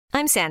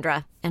I'm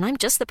Sandra, and I'm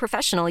just the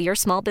professional your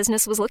small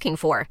business was looking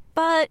for.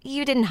 But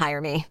you didn't hire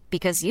me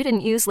because you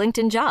didn't use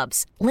LinkedIn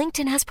Jobs.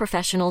 LinkedIn has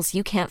professionals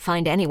you can't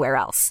find anywhere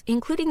else,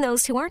 including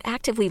those who aren't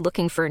actively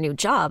looking for a new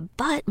job,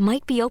 but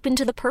might be open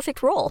to the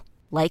perfect role,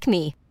 like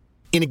me.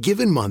 In a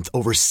given month,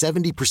 over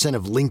 70%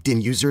 of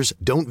LinkedIn users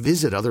don't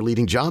visit other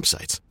leading job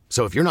sites.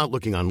 So if you're not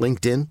looking on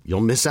LinkedIn,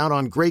 you'll miss out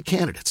on great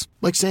candidates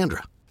like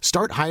Sandra.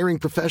 Start hiring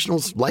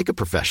professionals like a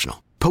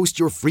professional. Post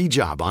your free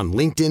job on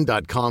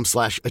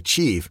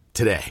linkedin.com/achieve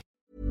today.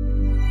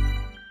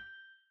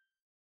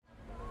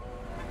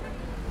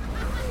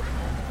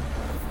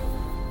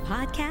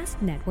 Podcast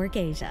Network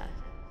Asia.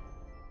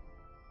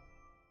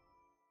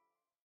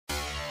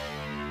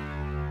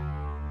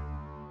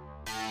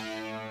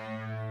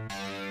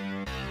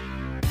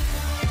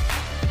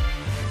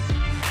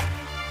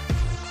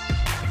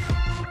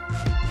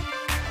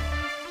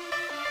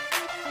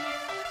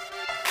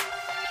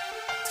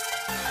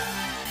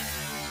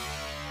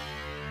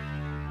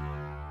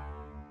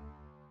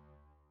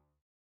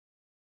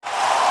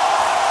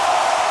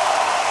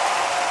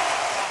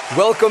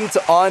 Welcome to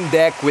On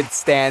Deck with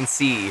Stan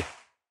C.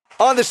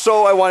 On the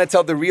show, I want to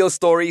tell the real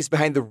stories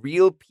behind the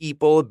real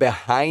people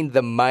behind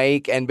the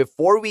mic. And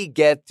before we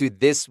get to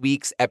this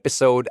week's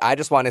episode, I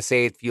just want to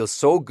say it feels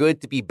so good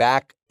to be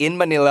back in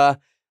Manila.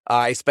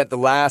 I spent the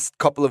last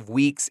couple of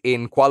weeks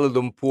in Kuala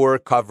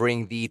Lumpur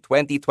covering the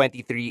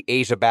 2023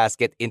 Asia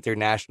Basket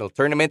International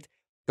Tournament.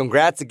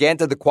 Congrats again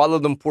to the Kuala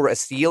Lumpur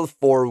Asil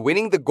for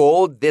winning the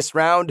gold this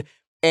round.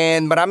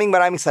 And maraming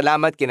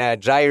salamat kina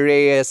Jai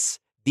Reyes,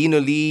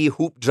 Dino Lee,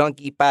 Hoop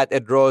Junkie Pat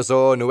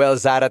Edrozo, Noel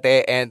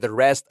Zarate, and the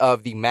rest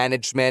of the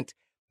management,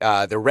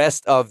 the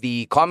rest of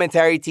the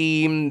commentary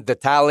team, the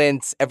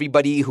talents,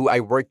 everybody who I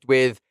worked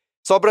with.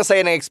 Sobrang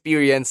saya na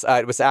experience.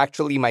 It was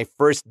actually my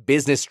first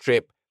business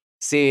trip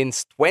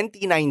since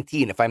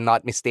 2019, if I'm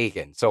not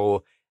mistaken.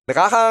 So,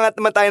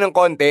 nakakaangat naman tayo ng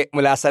konti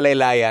mula sa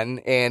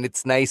laylayan, and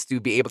it's nice to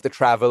be able to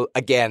travel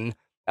again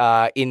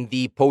in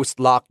the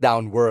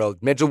post-lockdown world.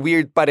 Medyo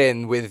weird pa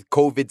rin with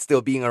COVID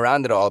still being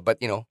around and all,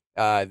 but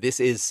this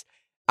is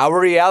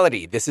our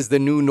reality. This is the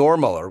new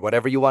normal, or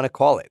whatever you want to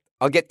call it.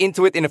 I'll get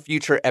into it in a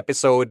future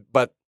episode,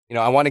 but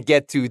I want to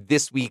get to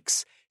this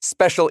week's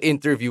special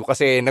interview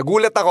kasi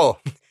nagulat ako.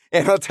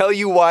 And I'll tell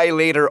you why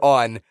later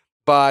on.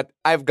 But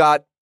I've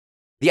got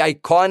the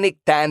iconic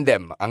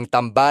tandem, ang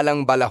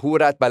Tambalang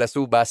Balahura at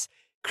Balasubas,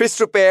 Chris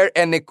Tsuper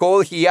and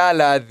Nicole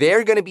Hyala.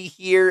 They're going to be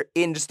here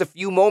in just a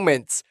few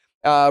moments.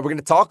 We're going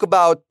to talk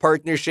about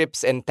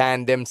partnerships and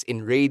tandems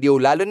in radio,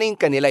 lalo na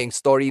yung kanila, yung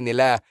story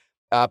nila.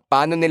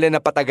 Paano nila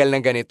napatagal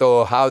ng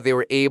ganito, how they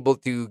were able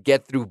to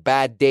get through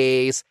bad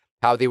days,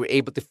 how they were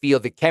able to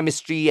feel the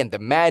chemistry and the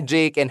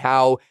magic, and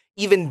how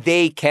even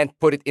they can't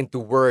put it into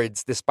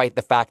words despite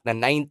the fact na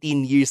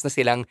 19 years na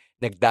silang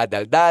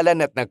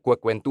nagdadaldalan at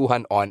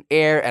nagkukwentuhan on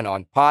air and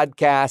on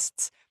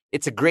podcasts.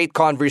 It's a great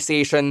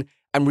conversation.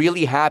 I'm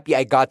really happy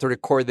I got to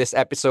record this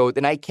episode,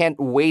 and I can't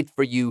wait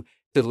for you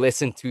to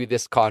listen to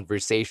this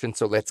conversation.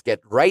 So let's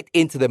get right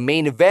into the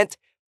main event.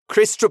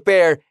 Chris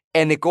Tsuper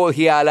and Nicole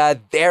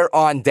Hyala, they're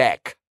on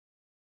deck.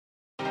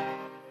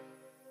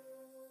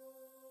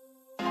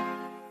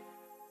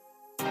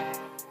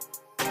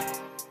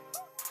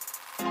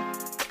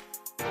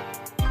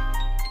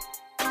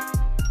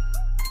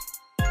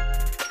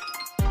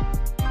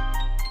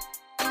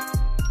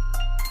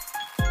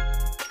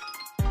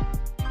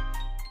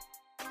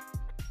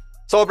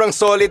 Sobrang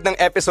solid ng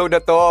episode na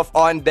to of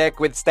On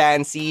Deck with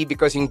Stan C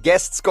because yung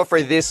guests ko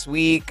for this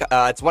week,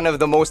 it's one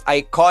of the most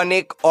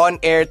iconic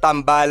on-air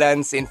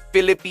tambalans in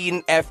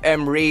Philippine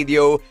FM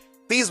radio.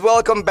 Please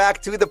welcome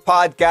back to the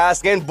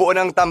podcast. Ngayon, buo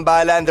ng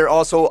tambalan. They're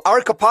also our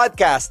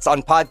ka-podcasts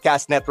on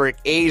Podcast Network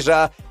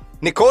Asia,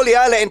 Nicole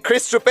Hyala and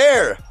Chris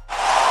Tsuper.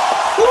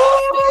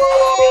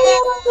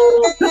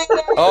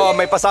 Oh,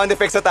 may pa-sound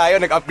effects na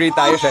tayo. Nag-upgrade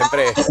tayo,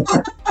 syempre.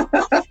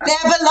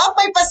 Level up,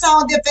 may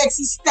pa-sound effects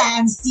si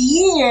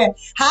Stancy.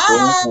 Hi!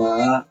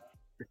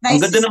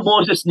 Nice. Ang ganda ng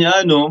boses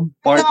niya, no?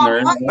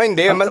 Partner.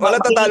 Hindi, wala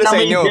tatalo sa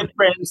inyo. May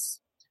difference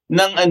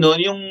ng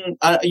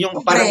yung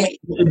parang may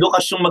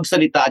edukasyong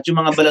magsalita at yung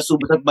mga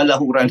balasubas at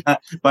balahura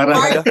na para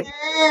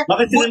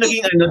bakit sila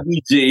naging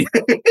DJ?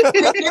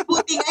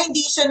 Buti nga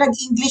hindi siya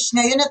nag-English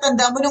ngayon.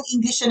 Natanda mo nung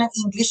English siya ng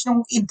English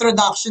nung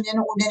introduction niya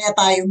nung una niya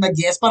tayong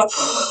nag-guest. Parang,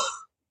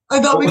 ang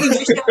daming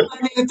English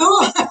na ito.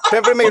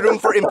 Siyempre may room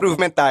for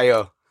improvement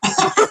tayo.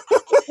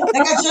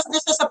 Nag-adjust na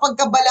siya sa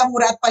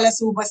pagkabalahura at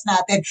palasubas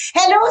natin.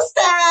 Hello,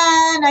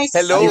 Stan! Nice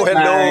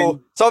hello.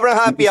 Sobrang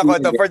happy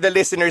ako to for the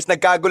listeners.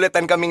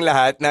 Nagkagulatan kaming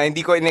lahat na hindi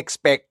ko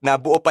in-expect na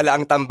buo pala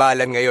ang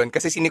tambalan ngayon.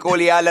 Kasi si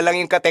Nicole Hyala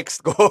lang yung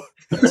ka-text ko.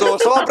 So,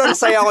 sobrang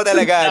saya ko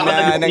talaga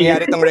na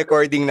nangyari tong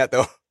recording na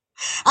to.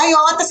 Ay,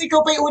 oo. Tapos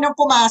ikaw pa yung unang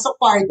pumasok,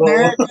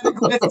 partner.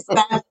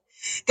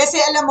 Kasi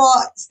alam mo,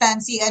 Stan,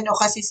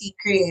 kasi si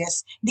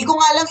Chris, hindi ko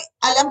nga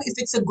alam if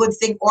it's a good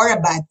thing or a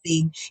bad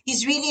thing.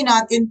 He's really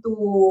not into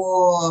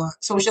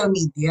social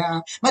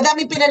media.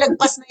 Madaming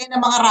pinalagpas na yan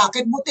ng mga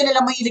racket. Buti na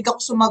lang mahilig ako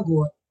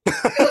sumagot.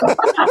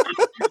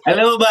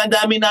 Alam mo ba, ang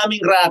dami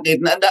naming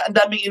racket, ang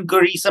daming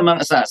inquiry sa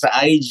mga sa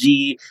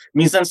IG,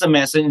 minsan sa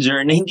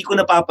Messenger na hindi ko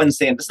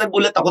napapansin. Tapos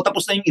nagulat ako,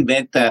 tapos na yung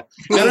event.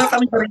 Pero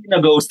kami pa rin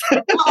na-ghost.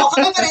 Oo,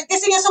 kami pa rin.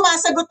 Kasi nga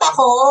sumasagot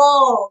ako.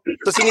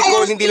 So si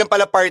Nicole, hindi lang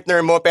pala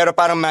partner mo, pero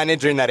parang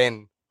manager na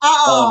rin.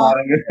 Oo.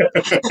 Parang...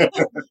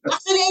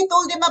 Actually, I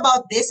told him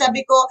about this.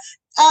 Sabi ko,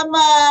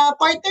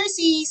 partner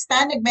si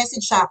Stan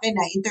nag-message sa akin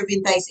na interview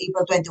tayo sa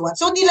April 21.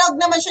 So,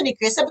 nilog naman siya ni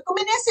Chris. Sabi ko,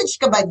 may message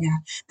ka ba niya?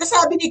 Tapos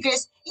sabi ni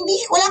Chris, hindi,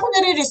 wala akong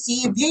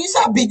nare-receive. Yun yung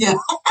sabi niya.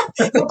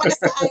 Yung pala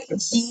sa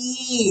IG.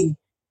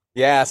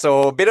 Yeah,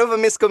 so bit of a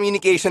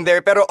miscommunication there.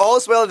 Pero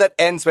all's well that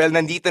ends well.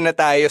 Nandito na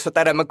tayo. So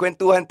tara,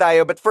 magkwentuhan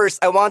tayo. But first,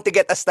 I want to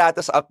get a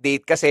status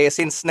update kasi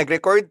since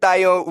nag-record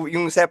tayo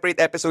yung separate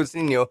episodes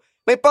ninyo,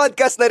 may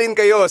podcast na rin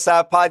kayo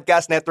sa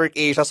Podcast Network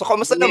Asia. So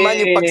kamusta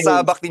naman yung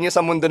pagsabak ninyo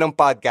sa mundo ng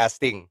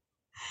podcasting?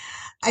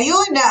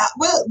 Ayun,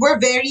 well, we're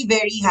very,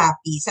 very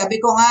happy. Sabi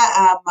ko nga,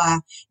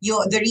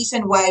 the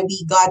reason why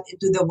we got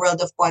into the world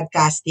of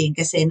podcasting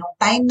kasi nung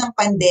time ng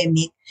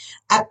pandemic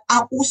at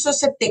ang uso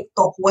sa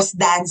TikTok was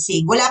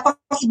dancing. Wala pang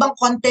ibang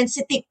content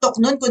si TikTok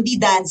noon kundi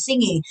dancing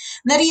eh.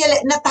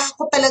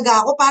 Natakot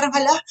talaga ako. Parang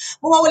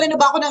mawawala na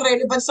ba ako ng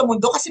relevance sa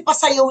mundo kasi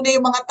pasayaw na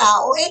yung mga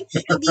tao.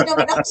 Hindi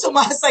naman ako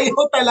sumasayaw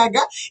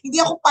talaga.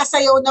 Hindi ako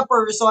pasayaw na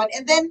person.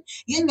 And then,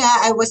 yun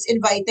nga, I was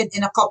invited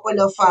in a couple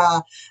of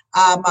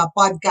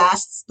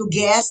podcasts to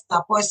guest.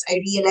 Tapos I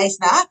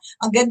realized na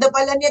ang ganda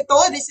pala nito.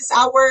 This is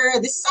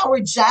our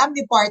jam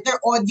ni partner.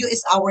 Audio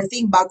is our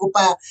thing bago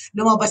pa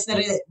lumabas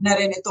na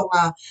rin itong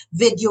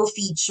video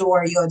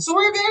feature yun. So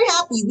we're very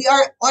happy. We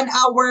are on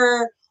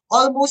our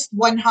almost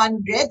 100.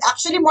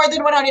 Actually, more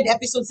than 100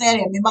 episodes na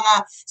rin. May mga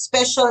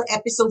special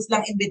episodes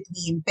lang in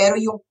between. Pero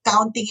yung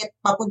counting it,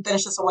 papunta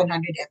na siya sa 100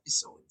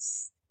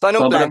 episodes. So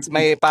anong plans?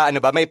 May pa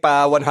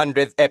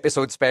 100th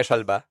episode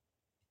special ba?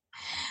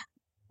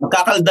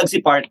 Magkakaldag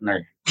si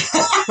partner.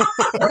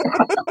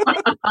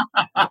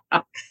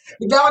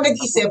 Bigla ako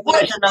nag-isip.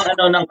 Wala siya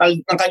ng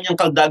kanyang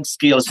kaldag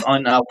skills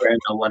on our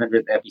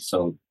 100th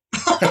episode.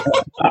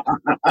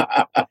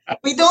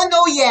 We don't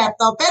know yet.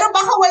 Pero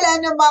baka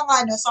wala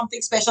namang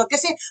something special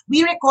kasi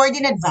we record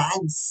in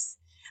advance.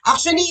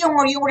 Actually, yung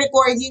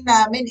recording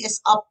namin is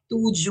up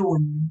to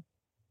June.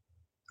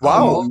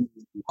 Wow.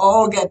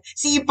 Good.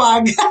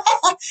 Sipag.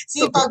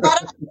 Sipag.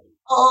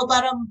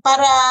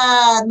 Para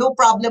no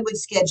problem with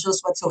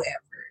schedules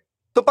whatsoever.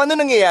 So, paano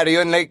nangyayari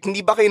yun? Like,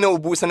 hindi ba kayo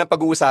naubusan ng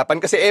pag-uusapan?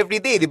 Kasi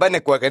everyday, di ba,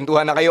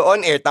 nagkwentuhan na kayo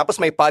on air, tapos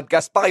may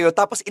podcast pa kayo,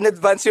 tapos in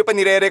advance nyo pa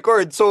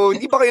nire-record. So,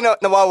 hindi ba kayo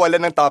nawawala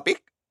ng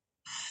topic?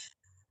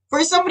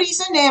 For some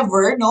reason,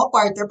 never, no,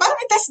 partner? Parang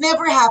it has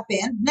never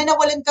happened na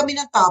nawalan kami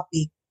ng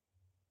topic.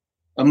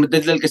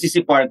 Madadal kasi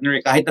si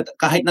partner,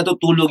 kahit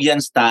natutulog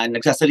yan, Stan,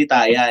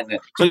 nagsasalita yan.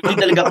 So, hindi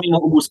talaga kami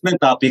maubusan ng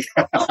topic.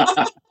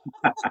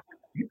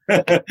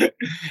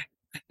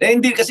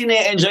 Hindi kasi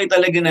na-enjoy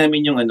talaga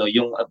namin yung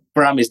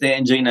promise,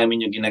 na-enjoy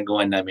namin yung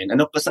ginagawa namin.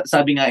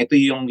 Sabi nga ito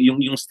yung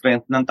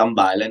strength ng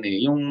tambalan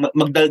eh, yung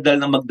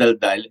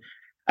magdaldal.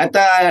 At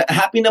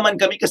happy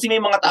naman kami kasi may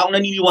mga taong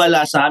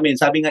naniniwala sa amin.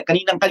 Sabi nga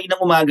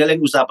kaninang umaga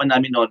lang usapan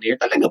namin on air.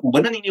 Talaga po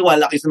ba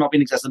naniniwala kayo sa mga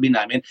pinagsasabi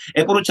namin?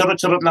 Puro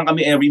charot-charot lang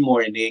kami every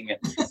morning.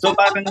 So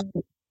parang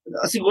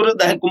siguro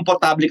dahil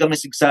komportable kami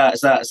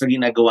sa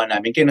ginagawa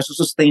namin, kaya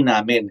nasusustain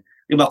namin.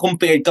 Diba?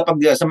 Compared kapag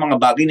sa mga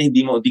bagay na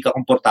hindi ka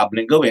komportable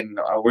gawin,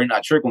 we're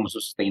not sure kung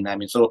masusustain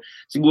namin. So,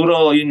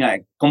 siguro, yun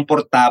nga,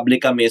 komportable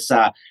kami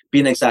sa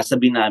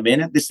pinagsasabi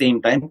namin. At the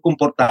same time,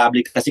 komportable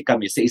kasi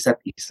kami sa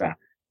isa't isa.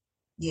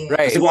 Yeah.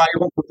 Right. Kasi kung ayaw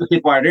kong puso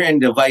si partner and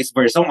the vice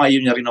versa, kung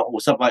ayaw niya rin ako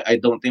usap, I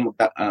don't think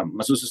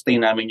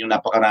masusustain namin yung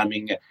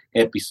napakaraming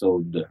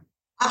episode.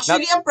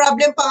 Actually, ang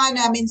problem pa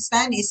nga namin,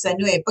 Stan, is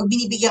pag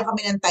binibigyan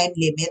kami ng time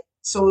limit,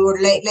 so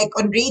like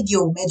on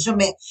radio, medyo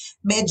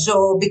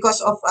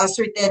because of a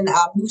certain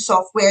new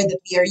software that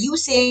we are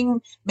using,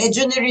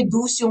 medyo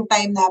na-reduce yung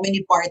time namin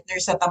ni partner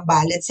sa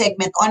Tambalan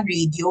segment on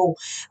radio.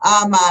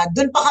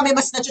 Doon pa kami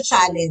mas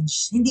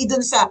na-challenge. Hindi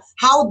doon sa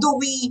how do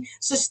we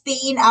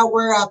sustain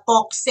our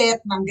talk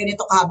set ng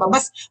ganito kahaba.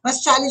 Mas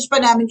challenge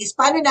pa namin is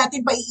paano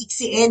natin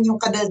paiiksiin yung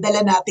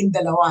kadaldala nating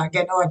dalawa.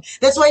 Ganon.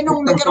 That's why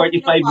nung nagkaroon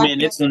 45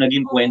 minutes, nung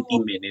naging 20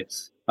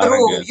 minutes.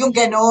 True, yung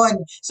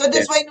ganon. So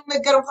that's why nung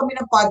nagkaroon kami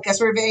ng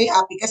podcast, we're very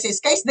happy kasi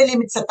sky's the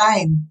limit sa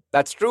time.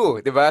 That's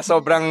true, di ba?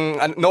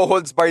 Sobrang no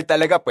holds barred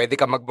talaga. Pwede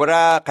ka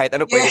magbura, kahit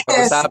ano pwede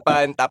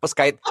pag-usapan, tapos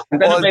kahit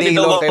all day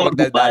long kayo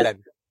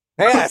magdaldalan.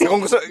 Kaya,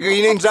 kung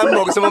yun yung jam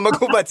mo, gusto mo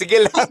maghubad, sige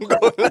lang,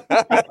 go lang.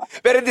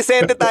 Pero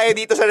disente tayo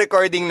dito sa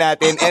recording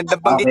natin and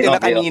nabanggit nyo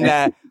na kanina,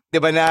 di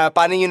ba, na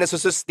paano nyo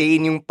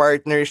nasusustain yung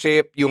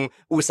partnership, yung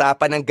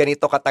usapan ng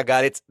ganito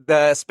katagal. It's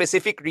the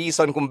specific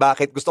reason kung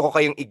bakit gusto ko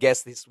kayong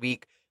i-guest this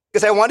week.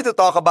 Because I wanted to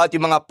talk about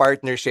yung mga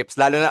partnerships,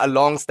 lalo na a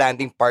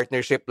long-standing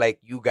partnership like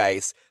you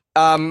guys.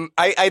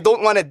 I don't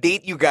want to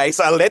date you guys,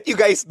 so I'll let you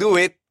guys do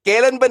it.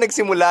 Kailan ba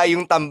nagsimula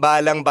yung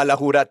Tambalang,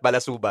 Balahura at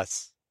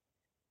Balasubas?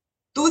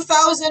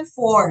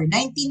 2004,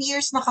 19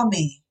 years na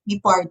kami ni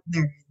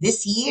partner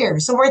this year.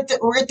 So we're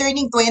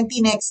turning 20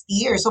 next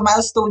year. So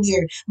milestone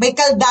year. May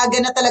kaldaga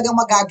na talagang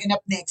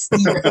magaganap next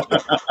year.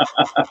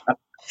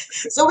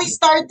 So we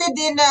started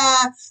in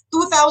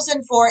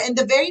 2004, and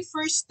the very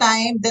first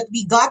time that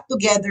we got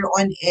together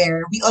on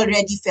air, we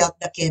already felt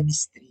the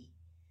chemistry.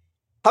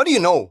 How do you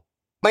know?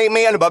 May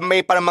ano ba?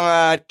 May parang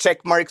mga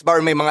check marks ba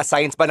or may mga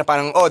signs ba na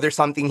parang, oh, there's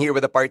something here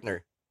with a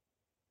partner?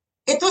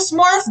 It was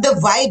more of the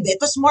vibe.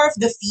 It was more of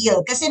the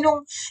feel. Kasi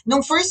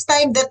nung first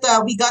time that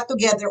we got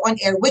together on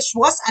air, which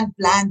was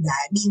unplanned,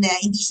 I mean,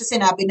 hindi siya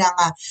sinabi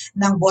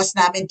ng boss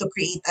namin to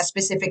create a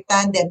specific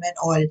tandem and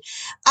all.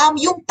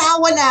 Yung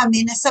tawa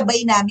namin,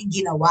 sabay namin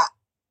ginawa.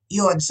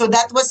 Yun. So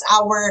that was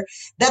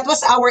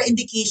our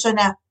indication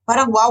na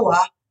parang wow,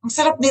 ang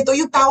sarap nito.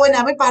 Yung tawa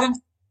namin parang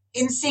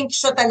in sync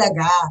siya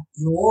talaga.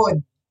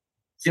 Yun.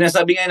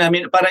 Sinasabi nga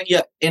namin parang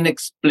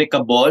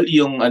inexplicable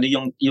yung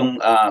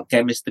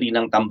chemistry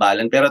ng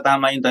Tambalan, pero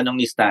tama yung tanong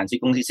ni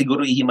Stancy, kung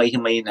siguro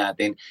ihimay-himayin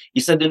natin,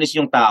 isa dun is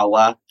yung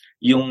tawa,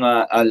 yung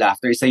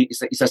laughter,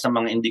 isa sa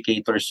mga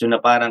indicators yun na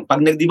parang pag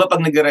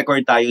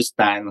nagre-record tayo,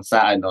 Stan,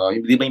 sa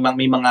di ba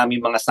may mga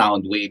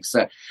sound waves,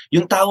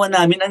 yung tawa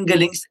namin ang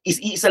galing,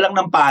 isa lang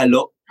ng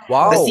palo.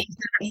 Wow. Kasi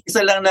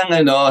isa lang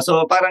ng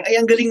so parang ay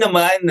ang galing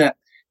naman.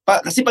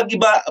 Kasi pag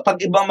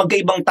ibang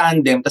magkaibang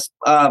tandem, tas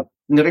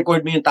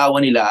ni-record mo yung tawa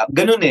nila,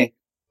 ganun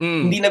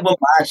hindi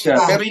nagmamatch.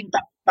 Pero yung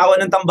tawa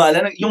ng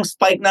Tambalan, yung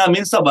spike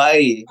namin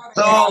sabay.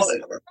 So,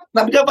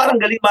 sabi ka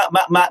parang galing,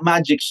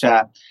 magic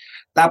siya.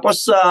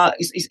 Tapos,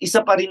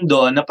 isa pa rin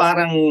doon na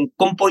parang,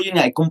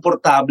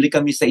 komportable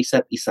kami sa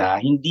isa't isa.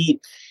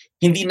 Hindi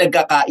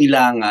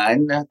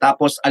nagkakailangan.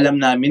 Tapos, alam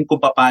namin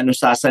kung paano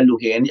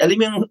sasaluhin. Alam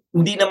mo yung,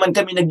 hindi naman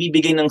kami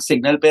nagbibigay ng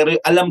signal, pero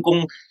alam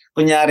kong,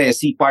 kunyari,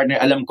 si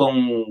partner, alam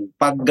kong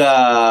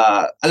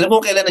alam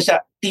mo kailan na siya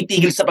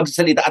titigil sa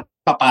pagsasalita at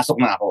papasok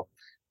na ako.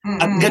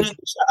 Mm-hmm. At ganun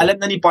siya. Alam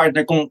na ni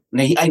partner kung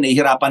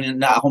nahihirapan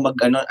na ako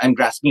I'm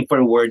grasping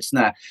for words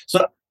na.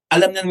 So,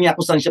 alam na niya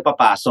kung saan siya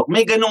papasok.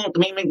 May ganun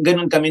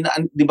kami na,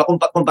 di ba,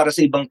 kumpara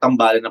sa ibang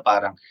Tambalan na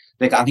parang,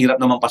 teka, ang hirap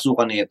naman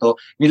pasukan nito.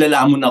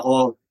 Nilalamon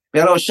ako.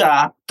 Pero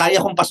siya, kaya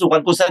kong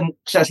pasukan kung saan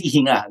siya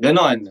hihinga.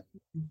 Ganon.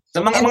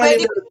 Sa mga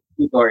little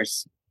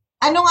tutors.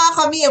 Ano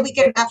nga kami, we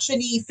can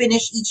actually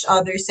finish each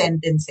other's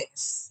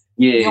sentences.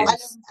 Yes. Yung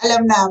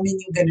alam namin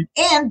yung ganun.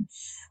 And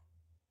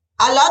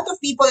a lot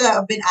of people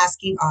have been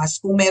asking us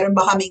kung meron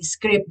ba kaming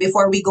script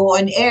before we go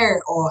on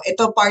air. O,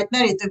 ito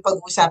partner, ito yung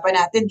pag-uusapan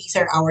natin, these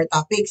are our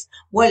topics.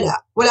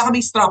 Wala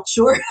kaming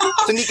structure.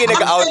 So hindi kayo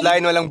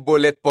nag-outline, walang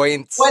bullet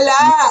points? Wala.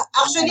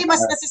 Actually,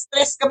 mas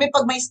nasi-stress kami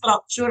pag may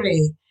structure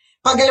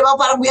Pag alam mo,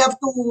 parang we have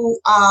to,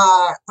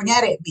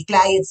 kunyari, may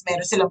clients,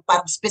 meron silang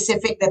parang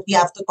specific that we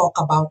have to talk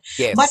about.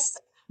 Yes.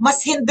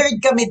 Mas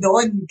hindered kami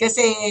doon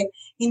kasi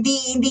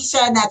hindi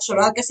siya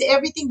natural kasi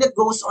everything that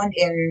goes on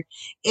air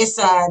is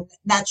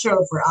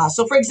natural for us.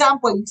 So for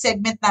example, yung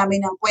segment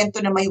namin ng Kwento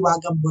na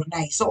Mahiwagang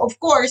Burnay. So of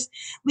course,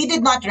 we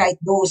did not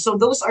write those.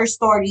 So those are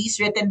stories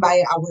written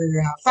by our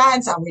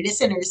fans, our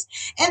listeners.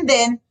 And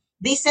then,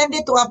 they send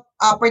it to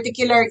a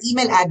particular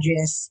email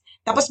address.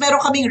 Tapos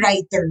meron kaming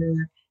writer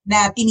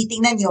na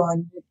tinitingnan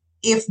yon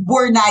if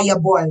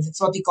burnayable. That's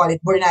what we call it,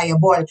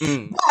 burnayable.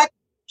 But,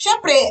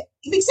 syempre,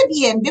 ibig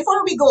sabihin,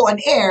 before we go on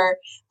air,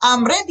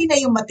 ready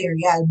na yung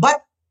material.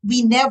 But,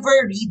 we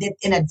never read it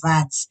in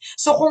advance.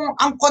 So, kung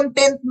ang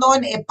content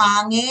nun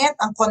pangit,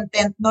 ang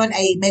content nun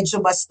ay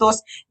medyo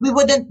bastos, we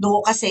wouldn't know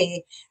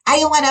kasi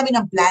ayaw nga namin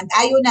ng plan.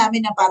 Ayaw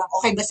namin na parang,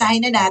 okay,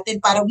 basahin na natin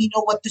para we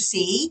know what to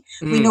say,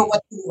 we know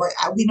what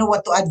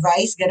to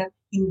advise, ganun.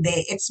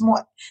 Hindi. It's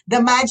more, the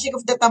magic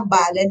of the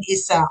Tambalan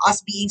is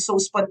us being so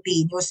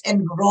spontaneous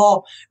and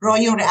raw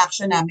yung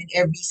reaction namin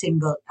every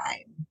single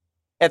time.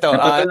 Ito,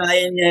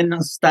 napatunayan yan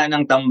ng stan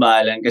ng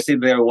Tambalan kasi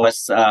there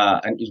was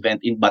an event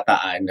in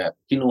Bataan na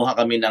kinuha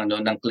kami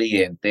ng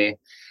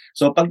kliyente.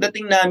 So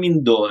pagdating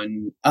namin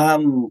doon,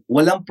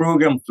 walang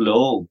program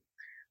flow.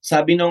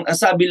 Sabi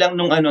lang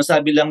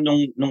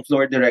nung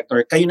floor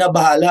director, kayo na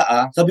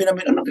bahala Sabi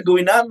namin, ano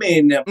gagawin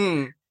namin?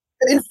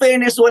 In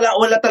fairness, wala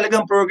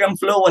talagang program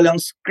flow, walang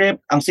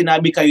script. Ang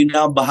sinabi, kayo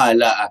na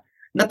bahala.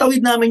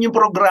 Natawid namin yung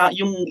program,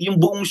 yung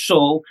buong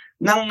show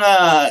nang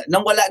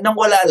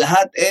wala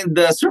lahat, and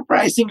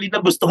surprisingly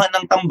nagustuhan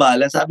ng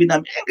Tambalan. Sabi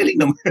namin, galing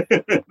naman.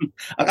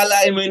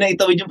 Akalain mo yun na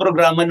itawid yung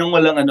programa nang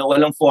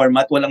walang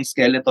format, walang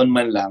skeleton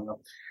man lang.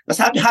 Mas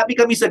happy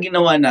kami sa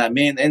ginawa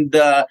namin, and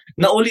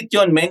naulit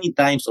yon many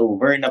times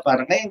over na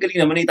parang galing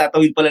naman,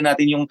 itatawid pala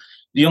natin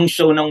yung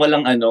show ng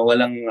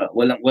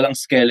walang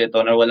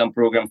skeleton or walang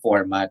program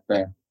format.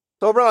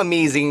 Sobrang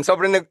amazing.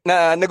 Sobrang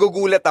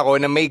nagugulat ako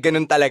na may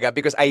ganun talaga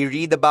because I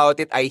read about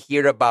it, I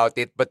hear about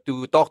it, but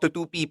to talk to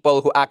two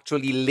people who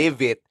actually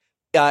live it,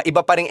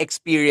 iba pa ring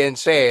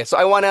experience So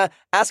I wanna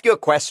ask you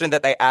a question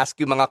that I ask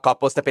you mga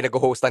couples na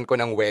pinag-hostan ko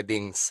ng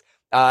weddings.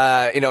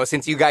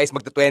 Since you guys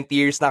magta 20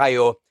 years na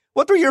kayo,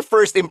 what were your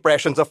first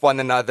impressions of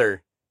one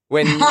another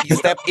when you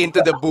stepped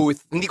into the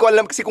booth? Hindi ko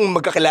alam kasi kung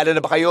magkakilala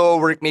na ba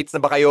kayo, workmates na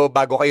ba kayo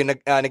bago kayo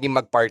naging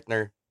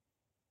mag-partner.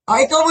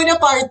 Ikaw muna,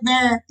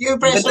 partner. Yung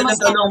impression mo Ganda ng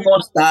sa tanong mo,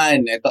 Stan.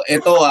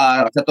 Ito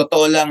sa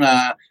totoo lang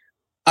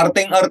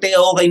arteng-arte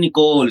ako kay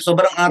Nicole.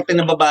 Sobrang arte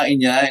ng babae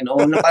niya, no?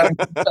 Na parang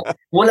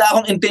wala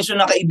akong intensyon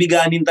na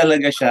kaibiganin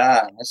talaga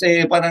siya.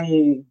 Kasi parang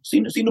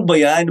sino ba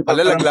 'yan?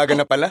 Parang Laglagan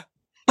na pala.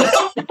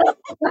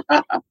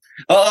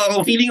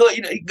 oo, feeling ko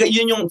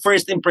yun yung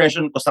first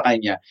impression ko sa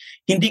kanya.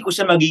 Hindi ko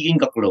siya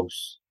magiging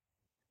ka-close.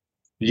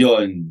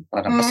 Yun,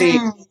 parang kasi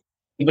Mm.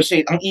 iba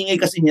siya, ang ingay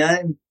kasi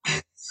niyan.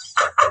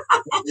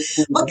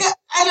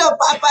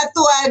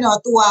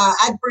 To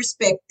add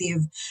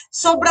perspective,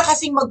 sobra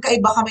kasing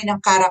magkaiba kami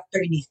ng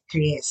character ni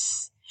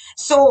Chris.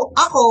 So,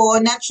 ako,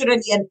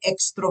 naturally an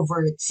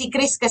extrovert. Si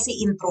Chris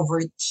kasi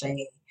introvert siya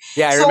eh.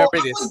 Yeah, I So, remember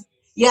ako, this.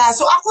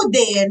 so ako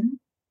din,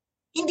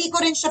 hindi ko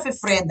rin siya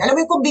friend. Alam mo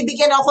yung kung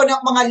bibigyan ako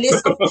ng mga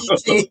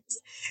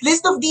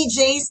list of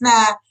DJs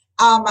na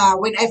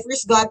when I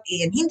first got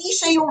in, hindi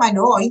siya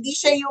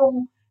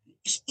yung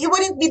he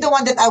wouldn't be the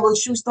one that I will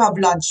choose to have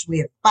lunch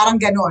with. Parang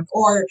ganon.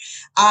 Or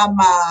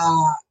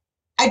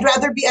I'd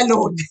rather be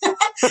alone.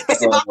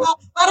 Kasi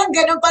parang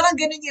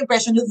ganun yung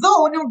impression.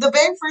 Though, nung the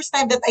very first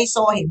time that I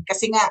saw him,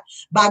 kasi nga,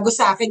 bago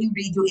sa akin yung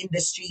radio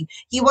industry,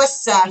 he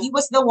was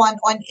the one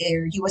on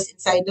air, he was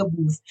inside the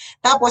booth.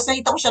 Tapos,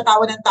 nakita ko siya,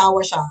 tawa ng tawa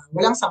siya.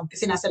 Walang sound,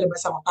 kasi nasa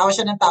labas ako. Tawa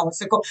siya ng tawa.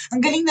 Sabi ko,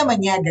 ang galing naman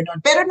niya, ganun.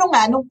 Pero nung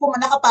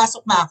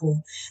nakapasok na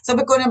ako,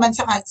 sabi ko naman,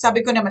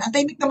 ang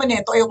tahimik naman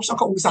nito, ayoko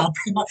siyang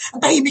kausapin.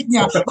 Ang tahimik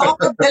niya.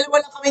 Baka pag dalawa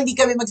lang kami, hindi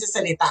kami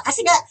magsasalita.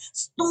 Kasi nga,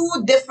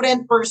 two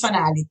different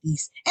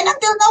personalities. And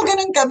until now,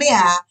 ganun kami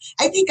ha.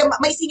 I think,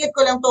 may singit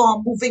ko lang to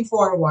moving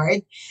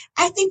forward.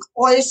 I think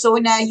also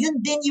na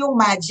yun din yung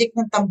magic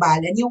ng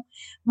Tambalan, yung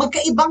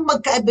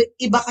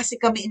magkaiba kasi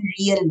kami in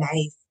real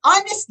life.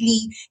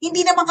 Honestly,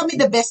 hindi naman kami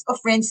the best of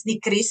friends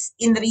ni Chris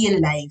in real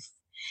life.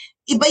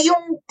 Iba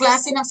yung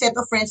klase ng set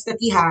of friends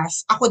that he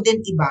has, ako din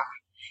iba.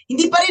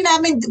 Hindi pa rin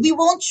we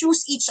won't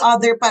choose each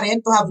other pa rin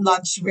to have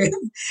lunch with.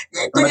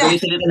 Madali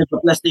sila na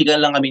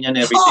nagpa-plastikan lang kami niyan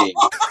everyday.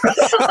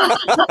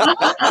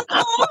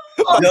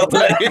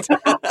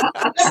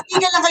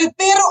 Plastikan lang kayo.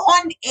 Pero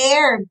on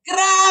air,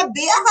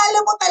 grabe. Akala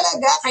mo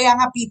talaga, kaya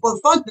nga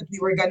people thought that we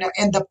were gonna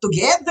end up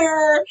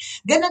together.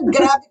 Ganun,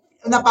 grabe.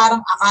 Na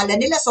parang akala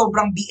nila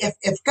sobrang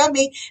BFF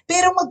kami.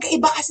 Pero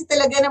magkaiba kasi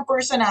talaga ng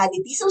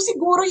personality. So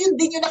siguro yun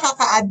din yung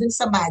nakaka-add dun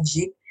sa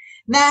magic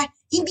na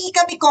hindi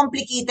kami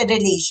complicated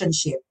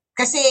relationship.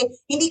 Kasi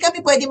hindi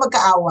kami pwede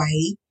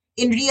magkaaway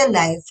in real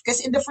life.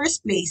 Kasi in the first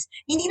place,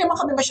 hindi naman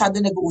kami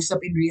masyado nag-uusap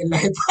in real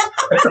life.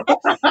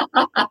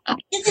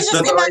 It's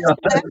just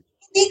imagine,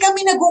 hindi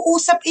kami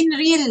nag-uusap in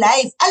real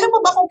life. Alam mo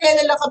ba kung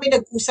kailan lang kami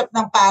nag-usap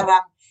ng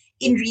parang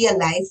in real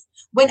life?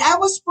 When I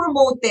was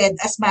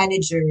promoted as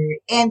manager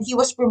and he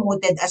was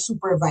promoted as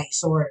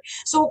supervisor.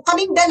 So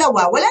kaming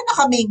dalawa, wala na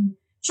kaming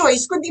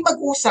choice kundi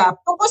mag-usap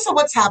tungkol sa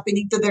what's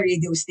happening to the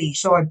radio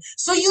station.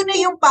 So yun na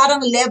yung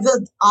parang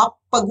leveled up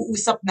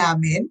pag-uusap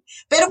namin.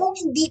 Pero kung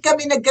hindi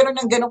kami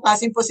nagkaroon ng ganong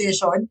klaseng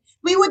position,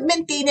 we would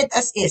maintain it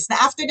as is.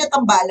 Na after na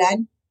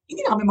Tambalan, hindi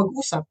na kami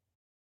mag-usap.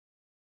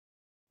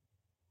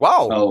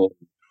 Wow! Oh.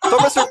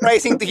 Sobrang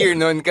surprising to hear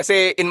nun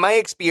kasi in my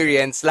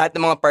experience, lahat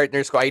ng mga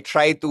partners ko, I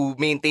try to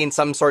maintain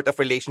some sort of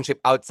relationship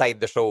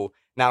outside the show.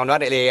 Na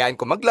kunwari, ilayan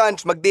ko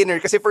mag-lunch,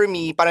 mag-dinner. Kasi for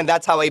me, parang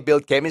that's how I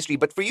build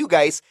chemistry. But for you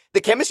guys, the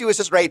chemistry was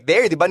just right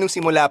there, di ba, nung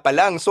simula pa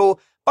lang.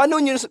 So,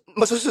 paano nyo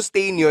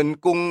masusustain yun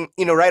kung,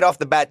 right off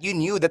the bat, you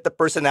knew that the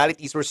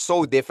personalities were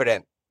so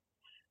different?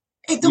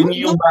 Yun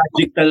yung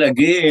magic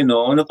talaga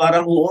no? Na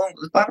parang,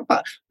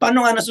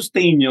 paano nga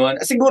na-sustain yun?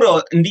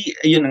 Siguro, hindi,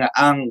 yun nga,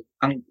 ang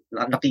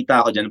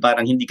nakita ko dyan,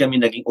 parang hindi kami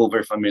naging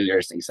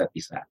over-familiar sa isa't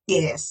isa.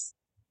 Yes.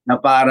 Na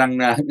parang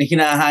na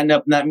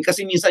hinahanap namin,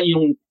 kasi minsan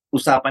yung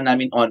usapan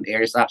namin on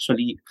air is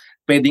actually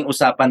pwedeng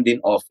usapan din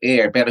off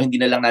air, pero hindi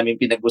na lang namin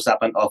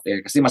pinag-usapan off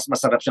air kasi mas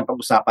masarap siyang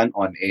pag-usapan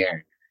on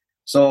air.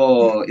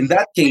 So, in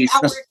that case,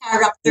 with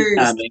our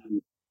characters.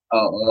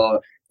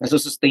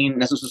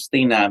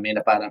 Nasusustain namin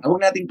na parang,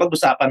 huwag nating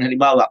pag-usapan,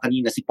 halimbawa,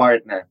 kanina si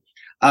partner,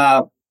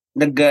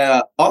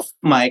 off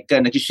mic,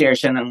 nag-share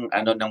siya ng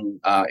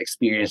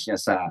experience niya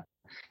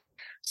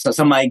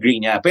sa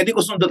migraine niya. Pwede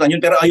ko sundutan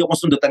yun, pero ayoko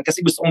sundutan kasi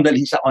gusto kong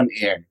dalhin siya on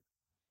air.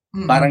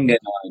 Mm-hmm. Parang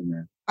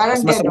gano'n.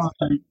 Parang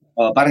gano'n.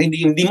 Parang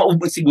hindi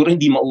maubos, siguro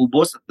hindi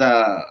maubos at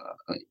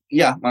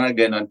mga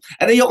gano'n.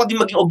 At ayoko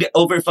din maging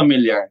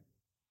over-familiar.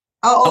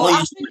 Oo,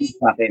 actually,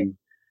 sa akin.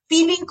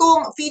 Feeling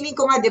ko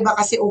nga, 'di ba,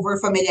 kasi over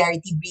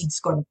familiarity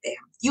breeds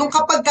contempt. Yung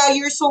kapag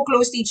you're so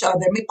close to each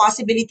other, may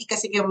possibility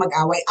kasi kayong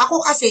mag-away.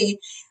 Ako kasi,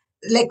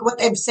 like what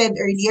I've said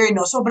earlier,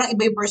 no, sobrang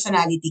iba yung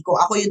personality ko.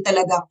 Ako yung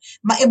talagang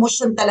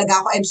ma-emotion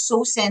talaga ako. I'm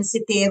so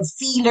sensitive,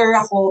 feeler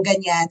ako,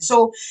 ganyan.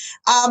 So,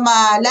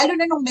 lalo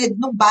na nung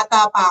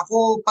bata pa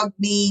ako, pag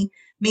may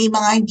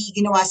mga hindi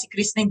ginawa si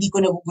Chris na hindi ko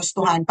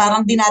nagugustuhan,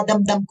 parang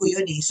dinadamdam ko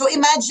yun eh. So,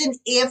 imagine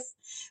if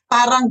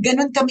parang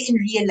ganun kami in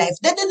real life.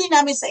 Dadali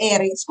namin sa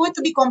air, it's going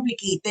to be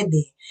complicated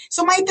eh.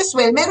 So might as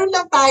well, meron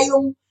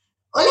tayong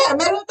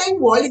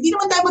wall, hindi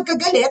naman tayo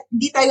magkagalit,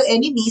 hindi tayo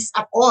enemies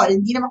at all,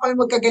 hindi naman kami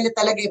magkagalit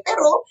talaga eh,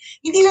 pero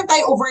hindi lang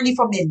tayo overly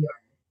familiar.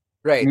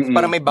 Right,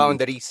 parang may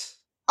boundaries.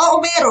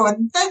 Oo,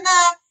 meron. Na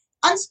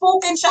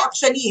unspoken siya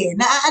actually eh.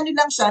 Naaano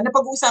lang siya,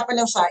 napag-uusapan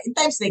lang siya in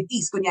times like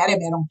this. Kunyari,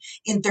 merong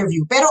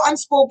interview. Pero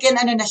unspoken,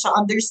 ano na siya,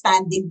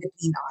 understanding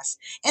between us.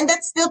 And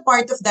that's still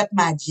part of that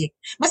magic.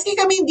 Maski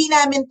kami hindi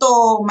namin to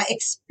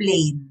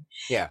ma-explain.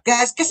 Yeah.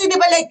 Kasi di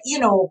ba like,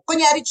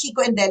 kunyari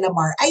Chico and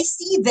Delamar, I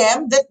see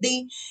them that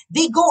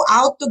they go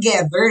out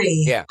together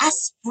Yeah.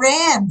 as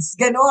friends.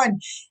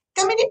 Ganon.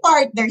 Kami ni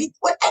partner,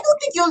 I don't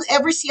think you'll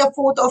ever see a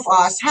photo of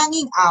us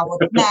hanging out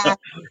na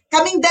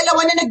kaming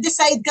dalawa na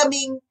nag-decide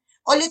kaming,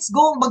 let's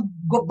go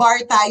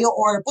mag-bar tayo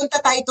or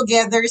punta tayo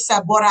together sa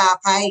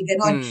Boracay,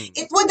 ganon.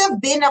 It would have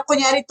been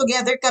kunyari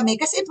together kami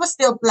kasi it was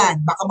still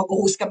planned. Baka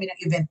mag-host kami ng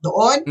event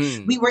doon.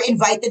 We were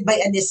invited by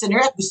a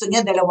listener at gusto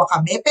niya dalawa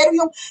kami. Pero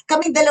yung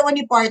kaming dalawa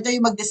ni partner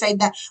yung mag-decide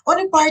na,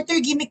 ni partner,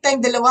 gimmick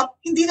tayong dalawa,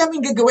 hindi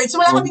namin gagawin.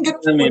 So wala kaming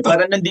ganun.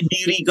 Parang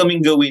nandidiri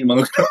kaming gawin.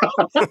 Mga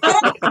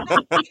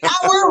in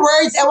our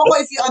words, ewan ko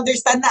if you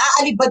understand,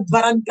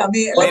 naaalibadbaran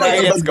kami.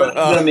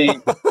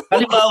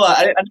 Halimbawa,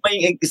 ano pa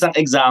yung isang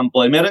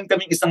example? Meron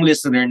kaming isang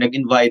listener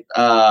nag-invite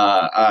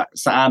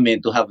sa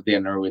amin to have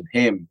dinner with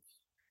him.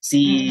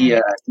 Si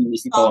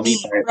Tommy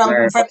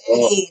partner. From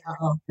LA.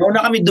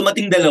 Nauna kami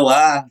dumating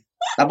dalawa.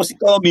 Tapos si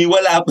Tommy,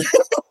 wala pa.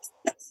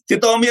 Si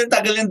Tommy ang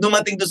tagal niyang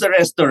dumating doon sa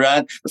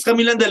restaurant. Tapos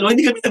kami lang dalawa,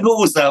 hindi kami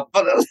nag-uusap.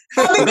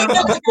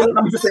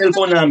 Kami sa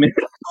cellphone namin.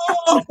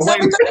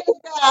 Sabi ko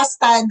na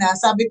Astana,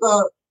 sabi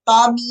ko,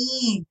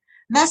 Tommy,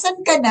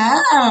 nasan ka na?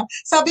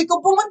 Sabi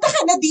ko, pumunta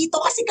ka na dito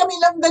kasi kami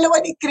lang dalawa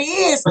ni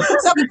Chris.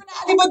 Sabi ko,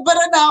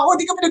 naalibadbara na ako,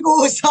 hindi kami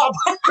nag-uusap.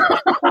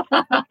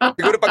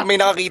 Siguro pag may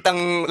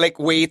nakakitang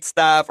like wait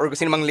staff or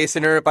gusto namang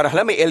listener, para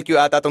may LQ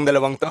ata tong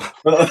dalawang to.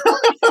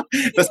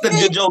 Tapos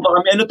nag-joke pa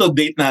kami, ano to,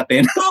 date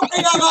natin?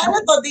 Kaya ano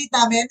to, date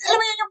namin? Alam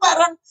mo yun yung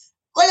parang,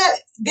 wala,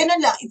 ganun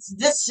lang.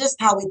 That's just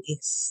how it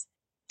is.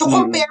 To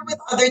compare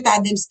with other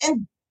tandems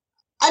and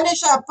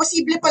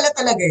posible pala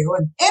talaga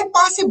yun. And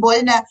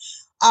possible na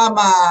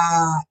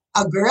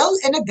a girl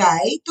and a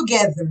guy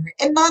together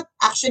and not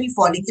actually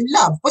falling in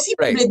love.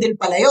 Posible din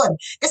pala yun.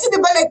 Kasi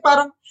diba like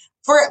parang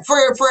for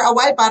a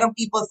while parang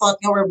people thought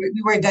nga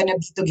we were gonna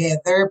be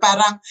together.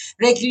 Parang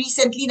like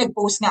recently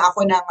nag-post nga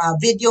ako ng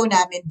video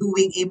namin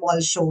doing a mall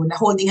show na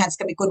holding hands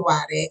kami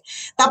kunwari.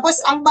 Tapos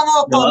ang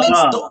mga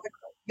comments doon,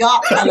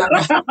 yak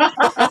talaga.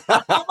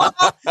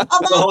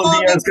 ang mga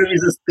holding hands kami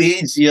sa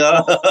stage,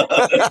 yeah.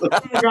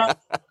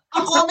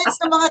 Ang comments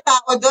ng mga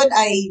tao doon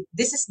ay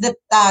this is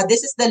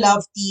the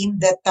love team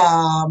that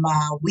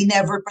we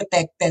never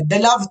protected. The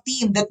love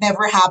team that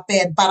never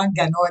happened. Parang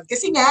ganon.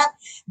 Kasi nga,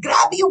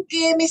 grabe yung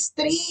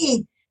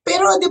chemistry.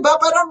 Pero 'di ba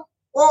parang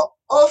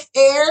off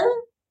air,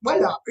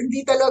 wala.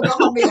 Hindi talaga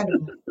kami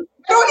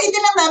Pero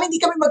ulitin lang namin, hindi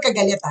kami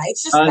magkagalit ha.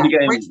 It's just that.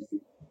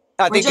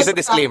 Thank you sa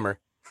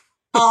disclaimer.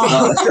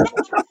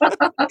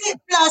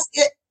 Plus,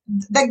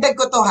 dagdag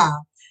ko to ha.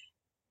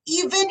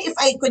 Even if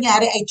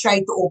kunyari, I try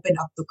to open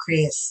up to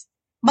Chris,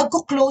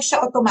 magko-close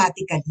siya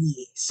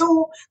automatically.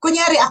 So,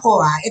 kunyari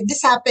ako if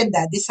this happened.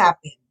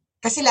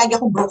 Kasi lagi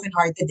akong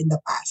broken-hearted in the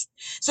past.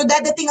 So,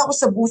 dadating ako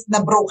sa booth na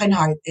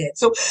broken-hearted.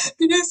 So,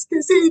 Chris,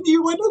 kasi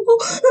iniwan ako.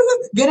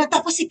 Ganun.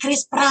 Tapos si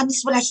Chris,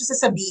 promise, wala siya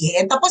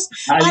sasabihin. Tapos,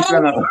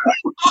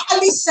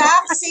 aalis siya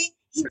kasi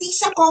hindi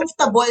siya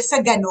comfortable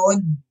sa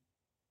ganun.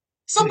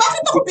 So,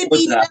 bakit ako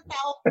pipili ng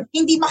tao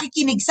hindi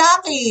makikinig sa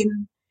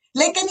akin?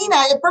 Like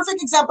kanina, a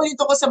perfect example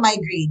nito ko sa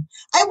migraine.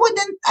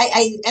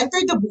 I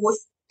entered the booth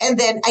and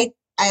then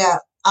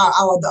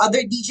the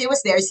other DJ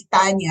was there, si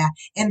Tanya,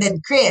 and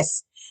then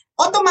Chris.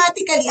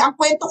 Automatically, ang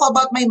kwento ko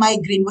about my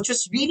migraine, which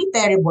was really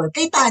terrible,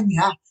 kay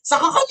Tanya. Sa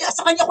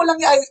kanya ko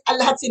lang yung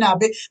lahat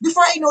sinabi.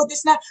 Before I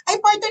noticed na,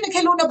 partner,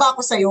 nag-hello na ba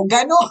ako sa'yo?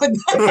 Ganon.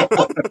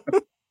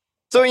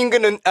 So yung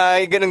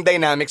ganun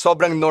dynamic,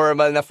 sobrang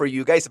normal na for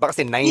you guys. Baka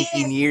kasi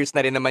 19 years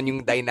na rin naman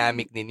yung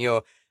dynamic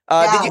ninyo.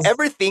 Did you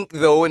ever think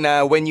though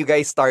na when you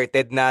guys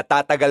started na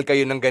tatagal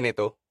kayo ng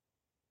ganito?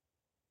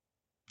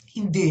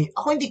 Hindi.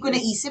 Ako hindi ko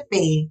naisip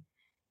eh.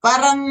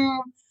 Parang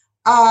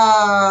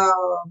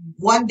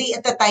one day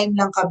at a time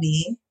lang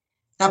kami.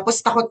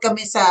 Tapos takot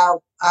kami sa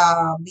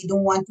we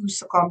don't want to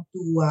succumb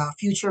to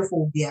future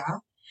phobia.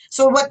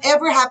 So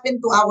whatever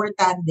happened to our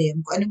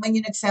tandem, kung ano man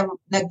yung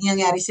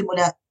nangyayari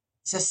simula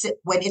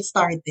when it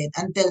started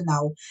until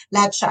now,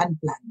 lahat siya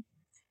unplanned.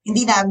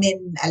 Hindi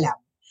namin alam.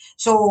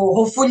 So,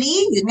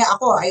 hopefully, yun nga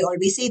ako, I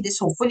always say this,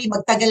 hopefully,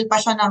 magtagal pa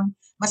siya ng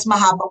mas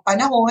mahabang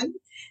panahon,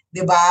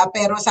 di ba?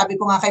 Pero sabi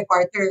ko nga kay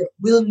partner,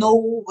 we'll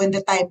know when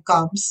the time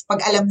comes,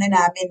 pag alam na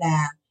namin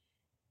na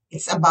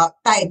it's about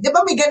time. Di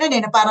ba may ganun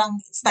na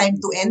parang it's time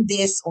to end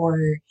this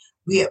or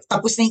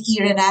tapos na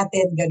yung era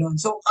natin, ganun.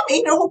 So,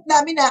 kami, hope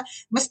namin na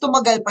mas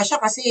tumagal pa siya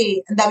kasi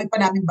ang dami pa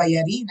namin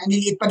bayarin, ang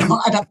liliit pa ng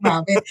mga anak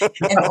namin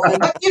and all.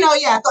 But,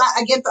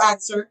 to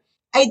answer,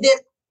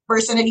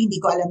 personally, hindi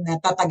ko alam na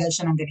tatagal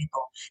siya ng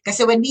ganito.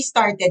 Kasi when we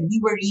started,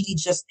 we were really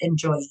just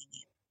enjoying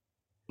it.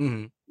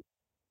 Mm-hmm.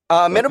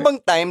 Meron bang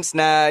times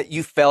na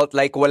you felt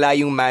like wala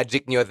yung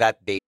magic nyo that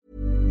day?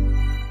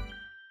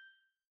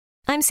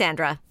 I'm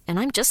Sandra, and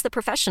I'm just the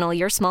professional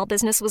your small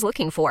business was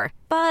looking for.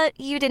 But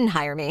you didn't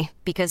hire me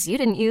because you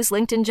didn't use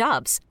LinkedIn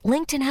Jobs.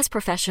 LinkedIn has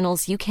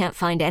professionals you can't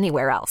find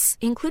anywhere else,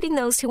 including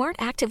those who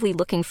aren't actively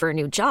looking for a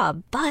new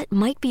job, but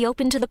might be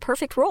open to the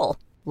perfect role,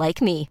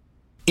 like me.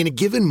 In a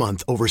given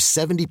month, over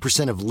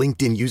 70% of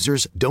LinkedIn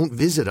users don't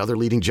visit other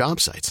leading job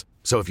sites.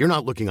 So if you're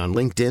not looking on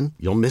LinkedIn,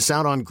 you'll miss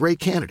out on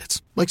great candidates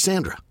like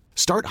Sandra.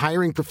 Start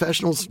hiring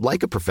professionals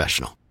like a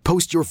professional.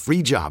 Post your free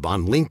job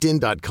on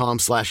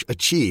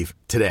linkedin.com/achieve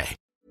today.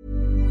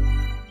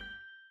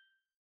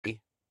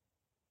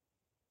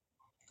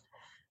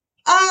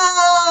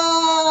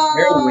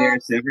 We're Ah,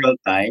 aware several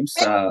times.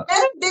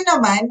 meron din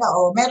naman,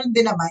 oo, meron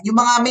din naman. Yung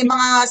mga, may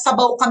mga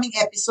sabaw kaming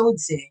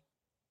episodes eh.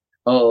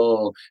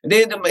 Oo.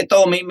 Hindi, ito,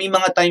 may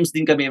mga times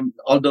din kami,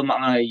 although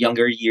mga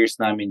younger years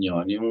namin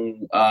yon,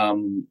 yung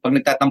pag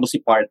nagtatampo si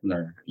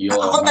partner, yun.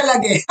 Ako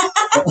talaga eh.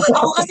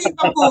 Ako kasi yung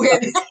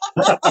tampuhin.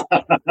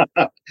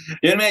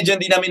 Yun, medyo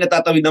hindi namin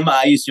natatawid na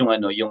maayos yung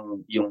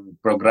yung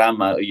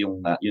programa, yung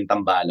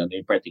tambalan,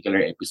 yung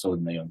particular episode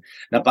na yun.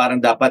 Na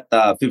parang dapat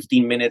 15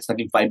 minutes,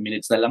 naging 5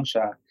 minutes na lang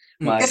siya.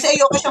 Kasi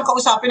ayoko siyang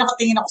kausapin,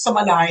 nakatingin ako sa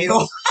malayo.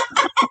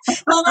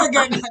 Mga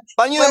ganun.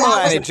 Paano yung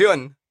manage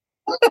yun?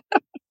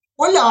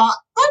 Wala.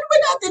 Paano ba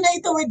natin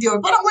naitawid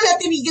yun? Parang wala,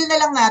 tinigil na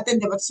lang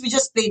natin, di ba? Tapos we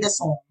just play the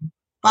song.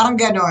 Parang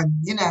ganon.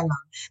 Yun na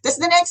lang. Tapos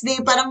the next day,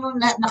 parang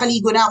nung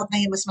nakaligo na ako at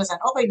nahimasmasan,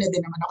 okay na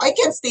din naman ako. I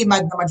can't stay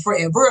mad naman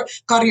forever.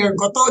 Career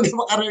ko to. Di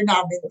ba? Career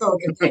namin to.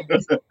 Ganyan.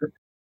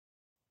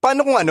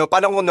 Paano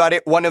kung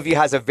kunwari, one of you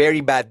has a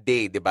very bad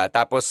day, di ba?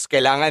 Tapos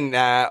kailangan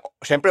na,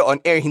 syempre on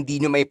air,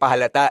 hindi nyo may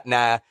pahalata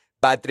na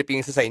bad trip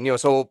yung isa sa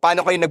inyo. So,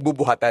 paano kayo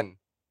nagbubuhatan?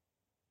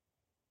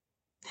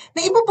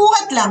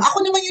 Naibubuhat lang. Ako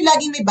naman yung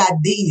laging may bad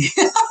day.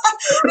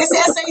 Kasi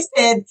as I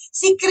said,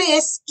 si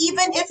Chris,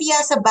 even if he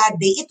has a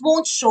bad day, it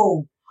won't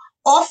show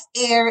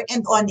off-air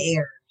and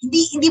on-air.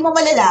 Hindi mo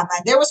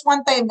malalaman. There was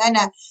one time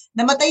na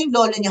namatay yung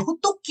lola niya who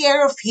took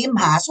care of him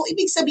ha. So,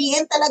 ibig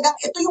sabihin talagang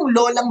ito yung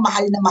lolang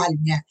mahal na mahal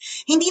niya.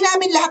 Hindi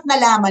namin lahat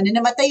nalaman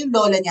na namatay yung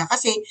lola niya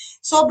kasi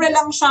sobra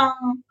lang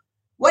siyang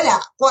wala.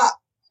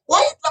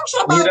 Quiet lang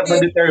siya about Hirap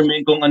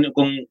ma-determine kung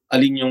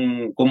alin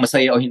yung, kung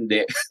masaya o hindi.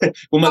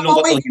 Kung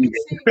malungkot o hindi.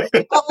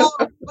 Oo,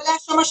 wala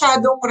siya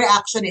masyadong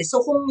reaction eh.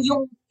 So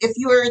if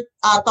you're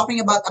talking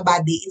about a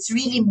bad day, it's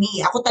really me.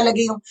 Ako talaga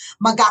yung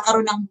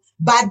magkakaroon ng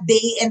bad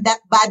day and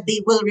that bad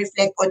day will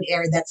reflect on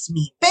air. That's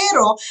me.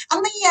 Pero, ang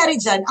nangyayari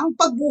dyan, ang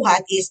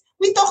pagbuhat is,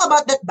 we talk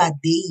about that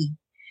bad day.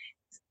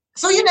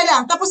 So yun na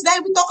lang. Tapos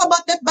dahil we talk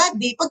about that bad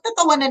day,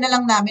 pagtatawanan na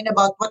lang namin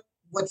about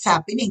what's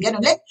happening.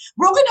 Ganun. Like,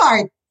 broken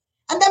heart.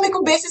 Ang dami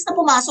kong beses na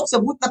pumasok sa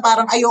booth na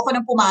parang ayoko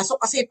nang pumasok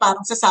kasi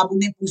parang sasabog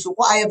na yung puso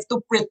ko. I have to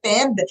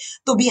pretend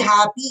to be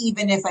happy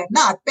even if I'm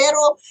not.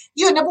 Pero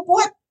yun,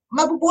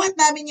 mabubuhat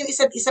namin yung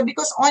isa't isa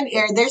because on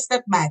air, there's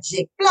that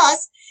magic.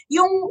 Plus,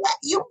 yung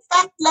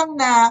fact lang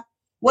na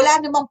wala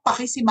namang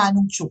paki si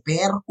Manong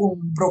Tsuper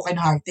kung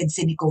broken-hearted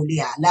si Nicole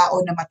Hyala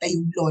o namatay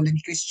yung lola ni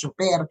Chris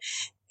Tsuper.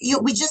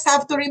 We just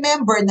have to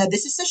remember na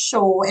this is a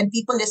show and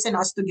people listen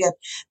us to get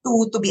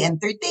to be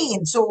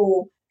entertained.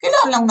 So,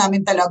 kailangan lang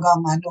namin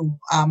talagang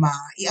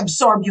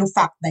i-absorb yung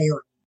fact na yun.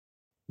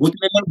 Buti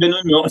na lang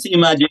ganun, no? Kasi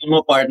imagine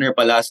mo, partner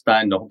pala,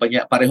 kung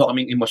pareho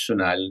kaming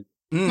emosyonal.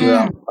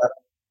 Diba?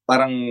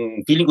 Parang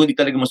feeling ko hindi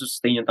talaga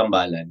masustain yung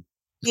tambalan.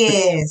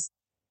 Yes.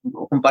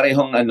 Kung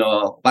parehong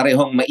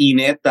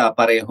mainit,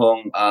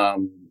 parehong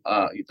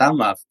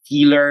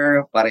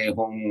feeler,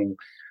 parehong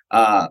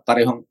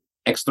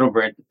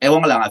extrovert.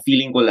 Ewan lang,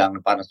 feeling ko lang,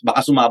 parang baka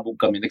sumabog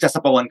kami,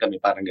 nagsasapawan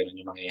kami, parang gano'n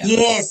yung mangyayari.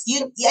 Yes,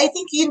 I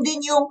think yun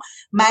din yung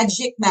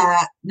magic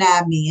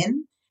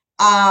namin.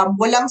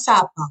 Walang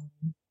sapaw.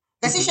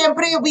 Kasi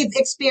syempre, we've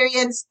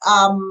experienced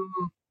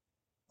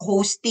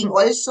hosting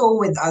also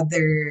with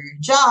other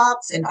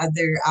jobs and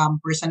other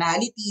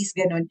personalities,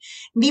 ganun.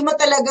 Hindi mo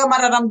talaga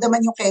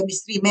mararamdaman yung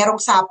chemistry. Merong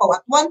sapaw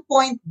at one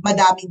point,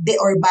 maraming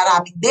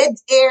dead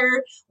air,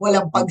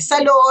 walang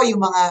pagsalo,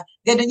 yung mga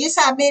ganun. Yung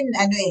sa amin,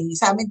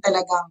 sa amin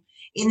talagang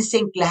in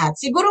sync lahat.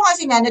 Siguro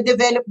kasi nga,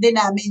 na-develop din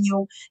namin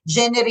yung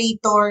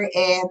generator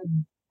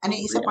and,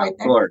 yung isa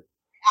partner?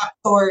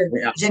 Reactor.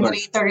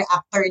 Generator,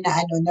 reactor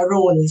na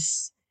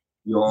roles.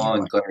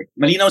 Yun, correct.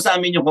 Malinaw sa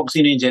amin yung kung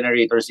sino yung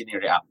generator, sino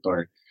yung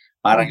reactor.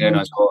 Parang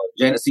gano'n. So,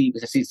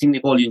 si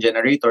Nicole yung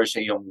generator,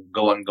 siya yung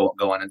gawa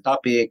ng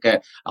topic.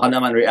 Ako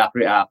naman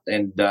react.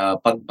 And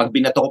pag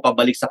binato ko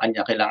pabalik sa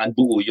kanya, kailangan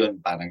buo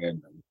yun. Parang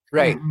gano'n.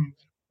 Right.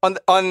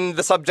 On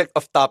the subject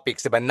of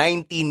topics, diba,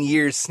 19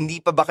 years, hindi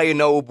pa ba kayo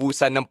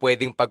nauubusan ng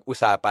pwedeng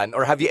pag-usapan?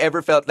 Or have you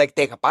ever felt like,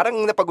 teka, parang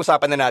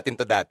napag-usapan na natin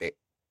to dati?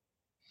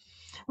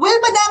 Well,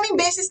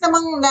 madaming beses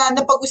namang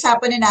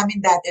napag-usapan na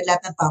namin dati lahat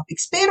ng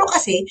topics. Pero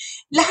kasi,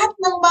 lahat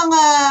ng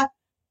mga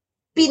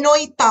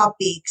Pinoy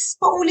topics,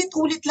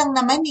 paulit-ulit lang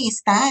naman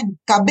Stan.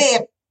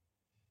 Kabit,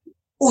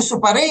 uso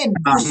pa rin.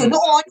 Uso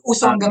noon,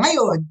 uso hanggang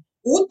ngayon.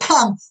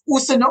 Utang,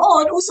 uso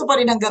noon, uso pa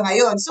rin hanggang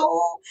ngayon. So,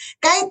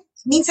 kahit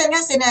minsan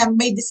nga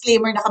may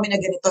disclaimer na kami na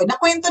ganito,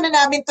 nakwento na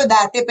namin to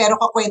dati pero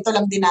kakwento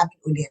lang din namin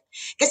ulit.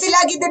 Kasi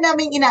lagi din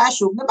namin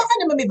ina-assume na baka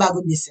naman may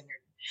bagong listener.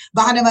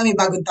 Baka naman may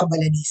bagong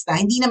tambalanista.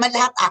 Hindi naman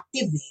lahat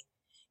active eh.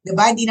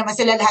 Diba? Hindi naman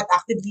sila lahat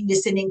actively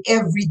listening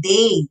every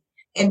day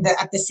and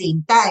at the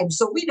same time.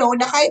 So we know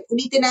na kahit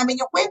ulitin namin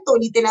yung kwento,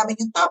 ulitin namin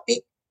yung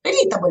topic,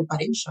 relatable pa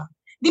rin siya.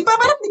 Di pa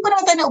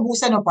naman tayo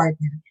naubusan ng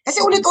partner. Kasi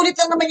ulit-ulit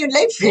lang naman yung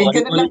life eh.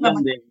 Ganun lang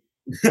naman.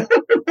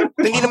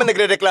 Hindi naman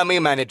nagre-reklamo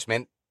yung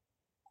management?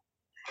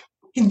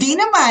 Hindi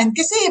naman.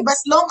 Kasi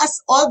as long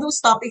as all those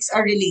topics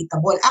are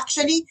relatable,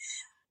 actually,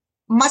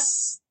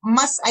 mas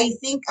I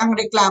think ang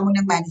reklamo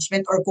ng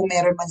management or kung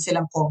meron man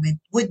silang comment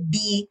would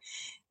be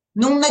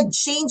nung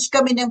nag-change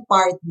kami ng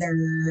partner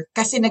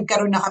kasi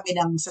nagkaroon na kami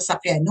ng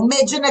sasakyan. Nung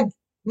medyo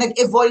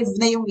nag-evolve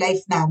na yung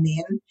life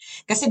namin.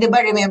 Kasi 'di ba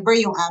remember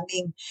yung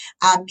aming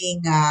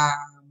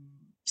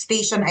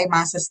station ay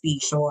Masa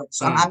Station.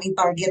 So ang aming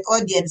target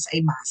audience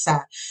ay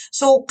Masa.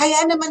 So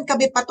kaya naman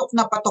kami patok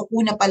na patok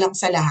una pa lang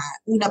sa lahat,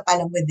 una pa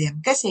lang with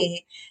them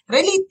kasi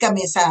relate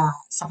kami sa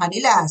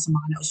kanila, sa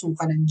mga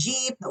nausukan ng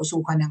jeep,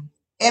 nausukan ng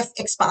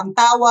FX pa ang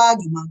tawag,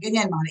 yung mga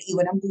ganyan, mga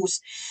naiwan ng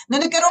bus. Nung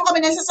nagkaroon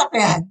kami ng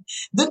sasakyan,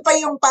 doon pa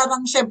yung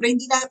parang, syempre,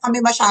 hindi na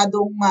kami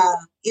masyadong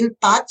in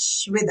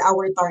touch with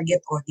our target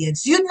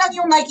audience. Yun lang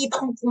yung nakikita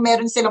kung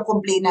meron silang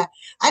complain na,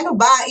 ano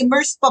ba,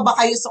 immersed pa ba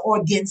kayo sa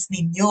audience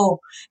ninyo?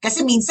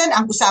 Kasi minsan,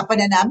 ang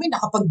usapan na namin,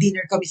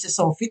 nakapag-dinner kami sa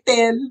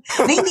Sofitel,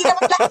 na hindi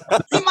naman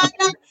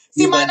lang,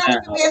 si Manang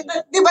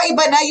nagbibenta, di ba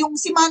iba na, yung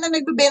si Manang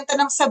nagbibenta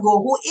ng sago,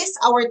 who is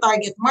our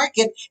target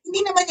market,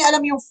 hindi naman niya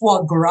alam yung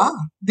foie gras,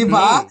 di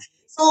ba?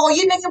 So,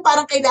 yun lang yung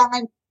parang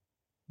kailangan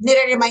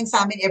nire-remind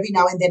sa amin every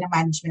now and then ng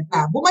management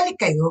na bumalik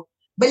kayo,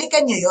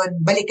 balikan nyo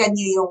yun, balikan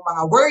nyo yung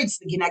mga words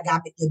na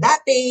ginagamit nyo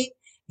dati,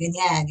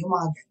 ganyan, yung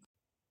mga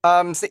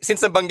ganyan.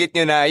 Since nabanggit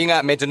nyo na, yun nga,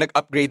 medyo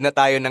nag-upgrade na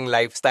tayo ng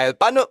lifestyle,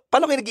 paano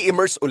kayo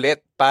nag-i-immerse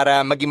ulit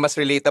para maging mas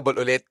relatable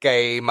ulit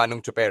kay Manong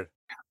Tsuper?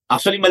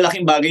 Actually,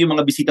 malaking bagay yung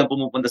mga bisitang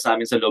pumupunta sa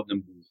amin sa loob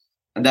ng booth.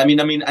 Ang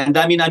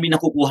dami namin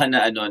nakukuha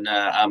na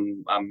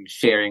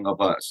sharing of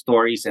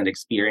stories and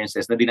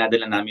experiences na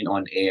dinadala namin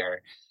on air.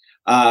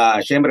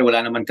 Syempre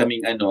wala naman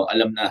kaming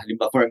alam na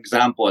halimbawa for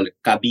example,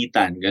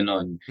 kabitan,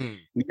 ganon.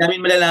 Hindi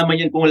namin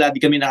malalaman yan kung wala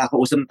di kami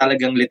nakakausap ng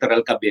talagang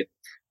literal kabit.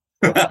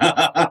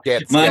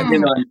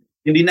 Ganon.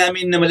 Hindi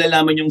namin na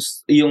malalaman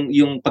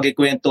yung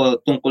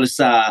pagkikwento tungkol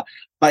sa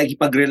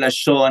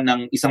pakikipagrelasyon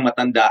ng isang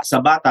matanda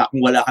sa bata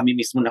kung wala kami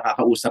mismo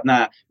nakakausap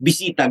na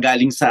bisita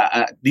galing sa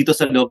dito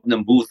sa loob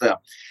ng booth.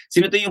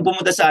 Sino to yung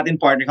pumunta sa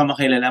atin partner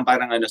kamakilala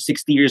parang 60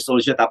 years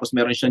old siya tapos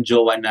meron siyang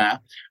jowa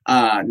na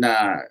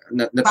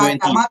 20.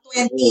 Mga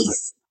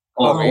 20s.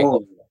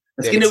 Oo.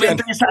 Tapos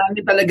kinuwento niya sa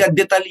amin talaga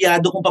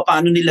detalyado kung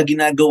paano nila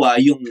ginagawa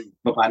yung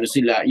paano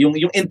sila, yung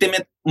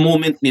intimate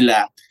moment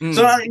nila.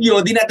 So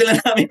yun,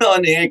 dinadala namin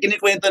on air,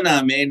 kinikwento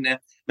namin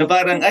na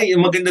parang ay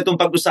maganda tong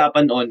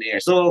pag-usapan on air.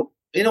 So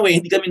in a way,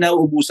 hindi kami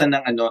nauubusan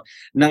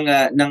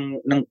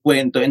ng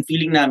kwento and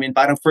feeling namin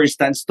parang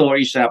first-hand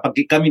story siya pag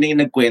kami na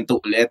yung nagkwento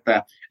ulit.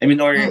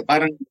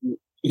 Parang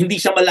hindi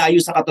siya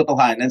malayo sa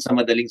katotohanan sa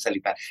madaling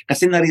salita.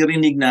 Kasi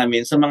naririnig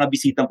namin sa mga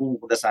bisitang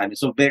pumupunta sa amin.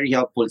 So very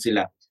helpful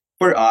sila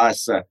for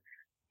us.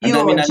 Ang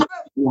dami na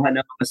nakuha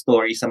ng mga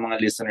stories sa mga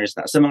listeners,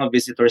 sa mga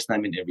visitors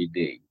namin every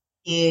day.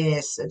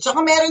 Yes. Tsaka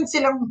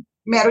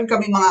meron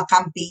kami mga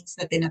campaigns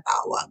na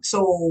tinatawag.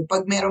 So,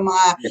 pag meron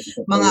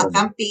mga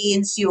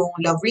campaigns, yung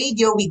Love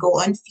Radio, we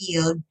go on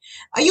field,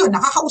 ayun,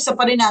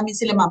 nakakausap pa rin namin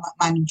sila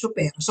Manong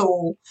Tsuper.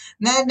 So,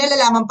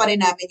 nalalaman pa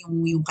rin namin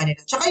yung kanila.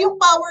 Tsaka yung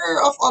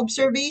power of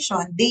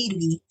observation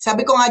daily.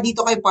 Sabi ko nga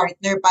dito kay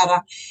partner,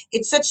 para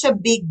it's such a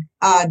big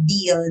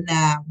deal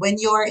na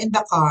when you're in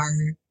the car,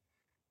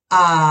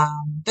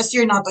 tas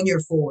you're not on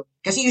your phone.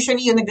 Kasi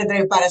usually yung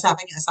nagdadrive para sa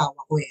akin yung asawa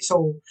ko eh.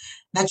 So,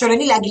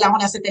 naturally, lagi lang ako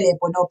nasa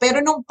telepono.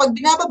 Pero nung pag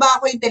binababa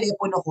ko yung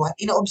telepono ko at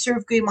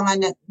ino-observe ko yung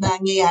mga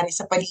nangyayari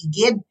sa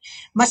paligid,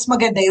 mas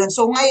maganda yun.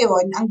 So,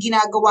 ngayon, ang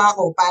ginagawa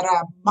ko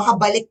para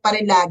makabalik pa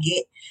rin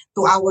lagi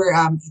to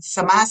our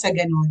sa masa,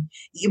 ganun,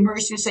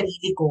 i-immerse yung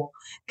sarili ko,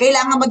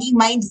 kailangan maging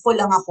mindful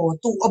lang ako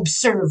to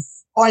observe,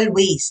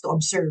 always to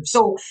observe.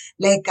 So,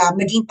 like,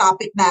 naging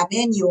topic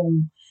namin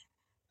yung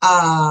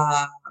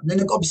nung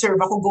nag-observe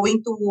ako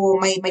going to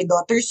my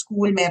daughter's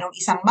school, merong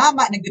isang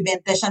mama,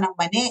 nagbibenta siya ng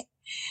mani.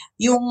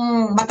 Yung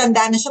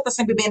matanda na siya,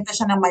 tapos nagbibenta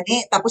siya ng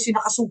mani, tapos yung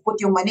nakasupot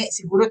yung mani,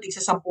 siguro tigsa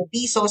 10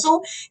 piso.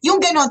 So,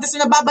 yung gano'n, tapos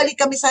nababalik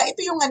kami sa,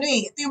 ito yung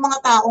mga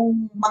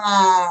taong mga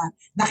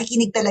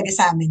nakikinig talaga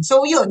sa amin.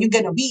 So, yung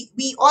gano'n,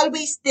 we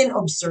always still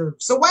observe.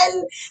 So,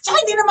 tsaka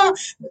hindi naman,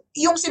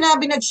 yung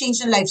sinabi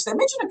nag-change ng lifestyle,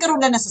 medyo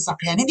nagkaroon na ng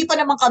sasakyan. Hindi pa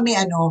naman kami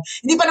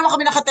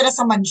nakatira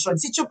sa mansion.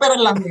 Si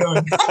Tsuper lang yun.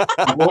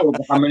 Oo,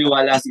 baka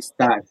maniwala si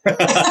Stan.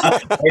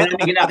 Kaya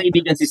namin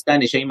kinakaibigan si Stan,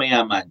 siya yung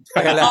mayaman.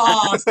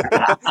 Oo.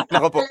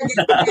 Nako po.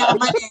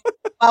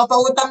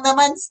 Papautang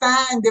naman,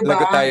 Stan, di ba?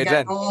 Lagot tayo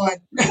dyan.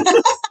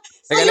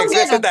 So, next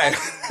question tayo.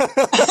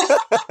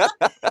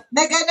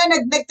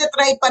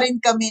 Nagtatry pa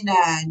rin kami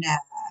na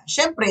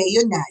syempre,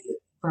 yun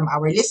from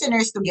our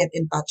listeners to get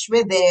in touch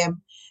with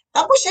them.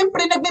 Tapos,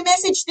 syempre,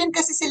 nagme-message din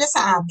kasi sila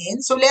sa amin.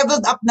 So,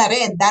 leveled up na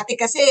rin. Dati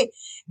kasi,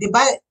 di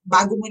ba,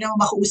 bago mo na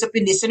makausap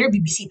yung listener,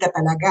 bibisita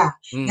talaga.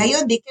 Mm.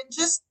 Ngayon, they can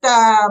just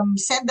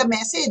send a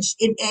message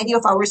in any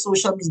of our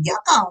social media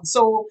accounts.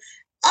 So,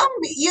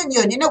 yun,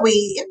 in a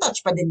way, in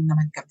touch pa din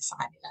naman kami sa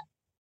kanila.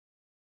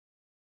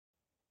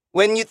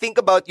 When you think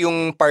about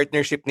yung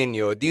partnership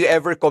ninyo, do you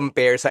ever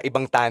compare sa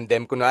ibang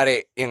tandem?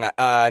 Kunwari, yung,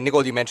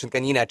 Nicole, you mentioned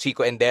kanina,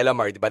 Chico and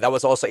Delamar, di ba? That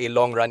was also a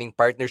long-running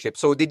partnership.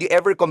 So, did you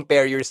ever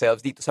compare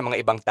yourselves dito sa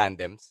mga ibang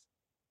tandems?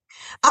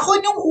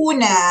 Ako nung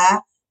una,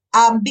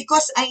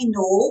 because I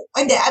know,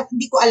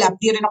 hindi ko alam,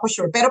 di rin ako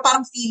sure, pero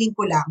parang feeling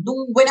ko lang,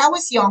 when I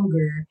was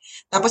younger,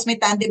 tapos may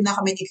tandem na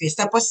kami ni Chris,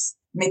 tapos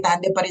may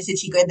tandem pa rin si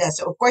Chico and Del.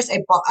 So of course,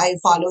 I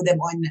follow them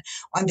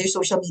on their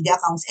social media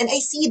accounts, and I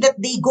see that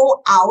they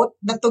go out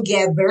na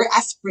together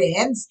as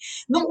friends.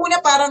 Nung una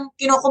parang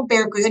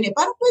kino-compare ko yun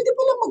parang pwede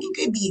palang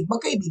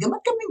magkaibigan,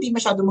 ba't kami hindi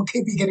masyado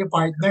magkaibigan ni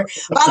partner?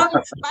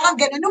 Parang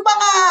gano'n, nung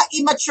mga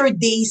immature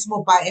days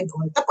mo pa and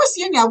all. Tapos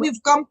yun nga, we've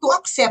come to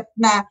accept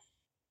na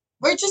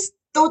we're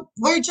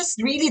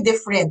just really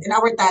different and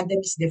our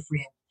tandem is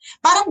different.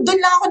 Parang doon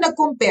lang ako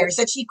nag-compare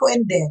sa Chico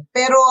and Del.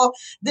 Pero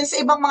doon sa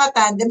ibang mga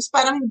tandems,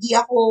 parang hindi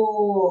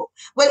ako,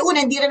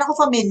 hindi rin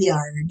ako familiar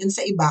doon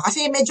sa iba.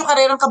 Kasi medyo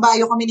karerang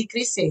kabayo kami ni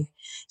Chris eh.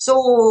 So,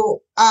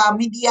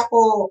 hindi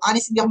ako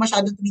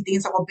masyadong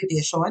tumitingin sa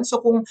competition.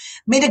 So, kung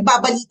may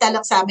nagbabalita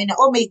lang sa amin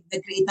na, may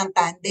nag-create ng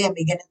tandem,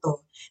 may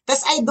ganito.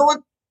 Tapos, I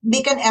don't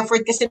make an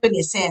effort kasi to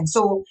listen.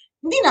 So,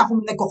 hindi na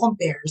ako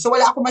nagko-compare. So,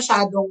 wala ako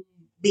masyadong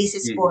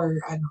basis for,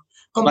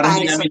 Parang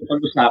hindi comparison. namin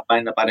pag-usapan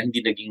na parang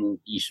hindi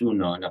naging issue,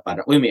 no? Na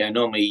parang, may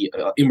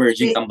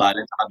emerging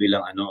tambalan sa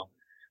kabilang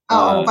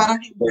Oo, parang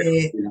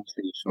hindi.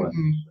 station.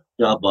 Mm-mm.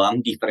 Diba,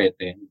 ang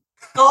di-threaten.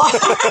 Oo.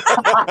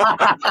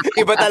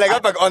 Iba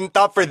talaga pag on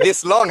top for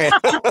this long eh.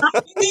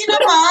 Hindi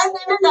naman,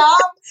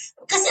 lang.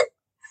 Kasi,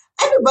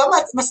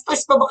 mas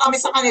stress pa ba kami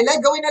sa kanila?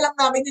 Gawin na lang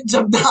namin yung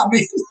job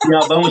namin.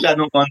 Diba,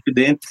 masyadong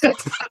confident.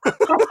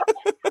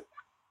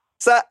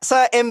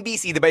 Sa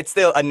MBC, diba, it's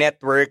still a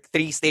network,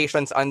 3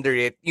 stations under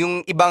it.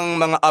 Yung ibang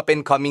mga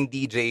up-and-coming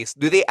DJs,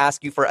 do they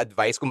ask you for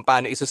advice kung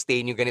paano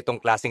i-sustain yung ganitong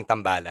klaseng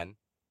tambalan?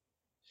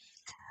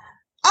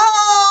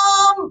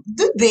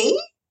 Do they?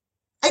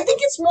 I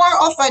think it's more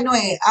of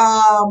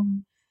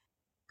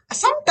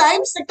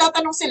sometimes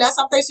nagtatanong sila,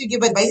 sometimes we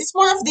give advice. It's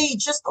more of they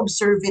just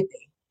observe it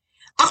eh.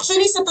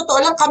 Actually, sa totoo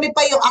lang, kami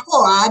pa yung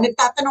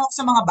nagtatanong ako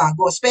sa mga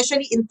bago,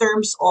 especially in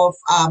terms of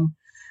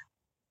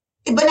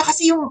iba na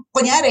kasi yung,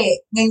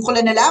 kunyari, ngayon ko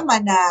lang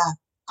nalaman na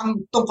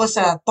ang tungkol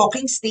sa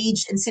talking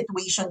stage and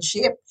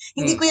situationship.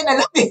 Hindi ko yan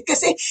alam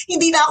kasi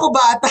hindi na ako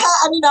bata,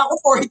 na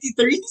ako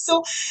 43.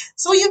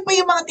 So yun pa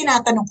yung mga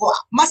tinatanong ko.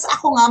 Mas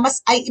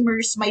I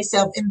immerse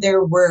myself in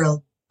their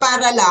world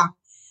para lang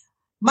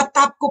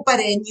matap ko pa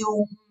rin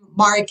yung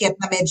market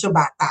na medyo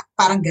bata.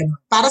 Parang ganun.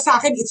 Para sa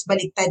akin, it's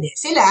baliktad eh.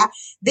 Sila,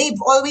 they've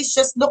always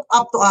just looked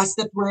up to us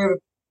that we're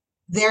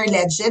their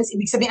legends.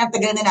 Ibig sabihin, ang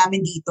tagal na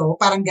namin dito.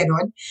 Parang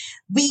ganon.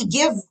 We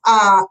give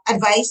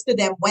advice to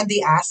them when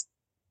they ask.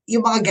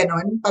 Yung mga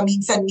ganon,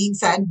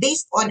 paminsan-minsan,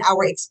 based on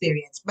our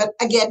experience. But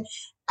again,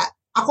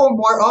 ako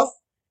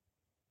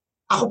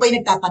ako pa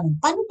yung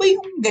nagtatanong, paano ba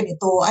yung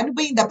ganito? Ano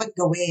ba yung dapat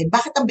gawin?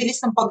 Bakit ang bilis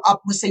ng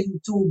pag-up mo sa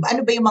YouTube?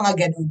 Ano ba yung mga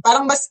ganon?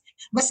 Parang mas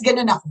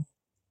ganon ako.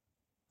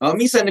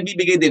 Minsan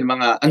nabibigay din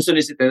mga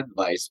unsolicited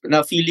advice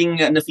na feeling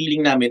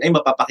namin ay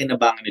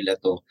mapapakinabangan nila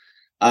to.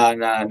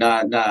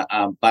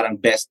 Parang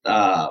best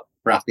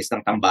practice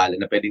ng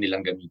tambalan na pwede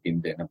nilang gamitin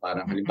din. Na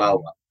parang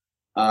halimbawa,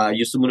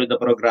 yung sumunod na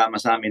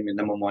programa sa amin,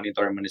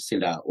 na-monitor mo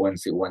sila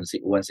once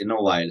in a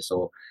while.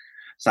 So,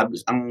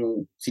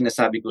 ang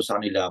sinasabi ko sa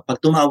kanila, pag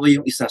tumawa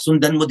yung isa,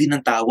 sundan mo din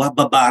ng tawa,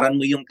 babaran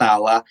mo yung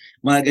tawa,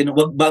 mga ganun,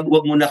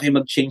 wag mo na kayo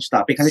mag-change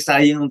topic kasi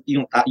sayang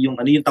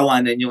yung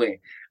tawanan nyo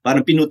eh.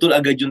 Parang pinutol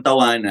agad yung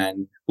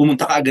tawanan,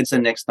 pumunta ka agad sa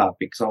next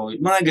topic. So,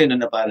 mga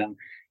ganun na parang,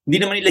 hindi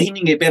naman nila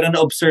hiningi, pero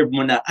na-observe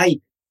mo na,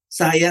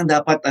 sayang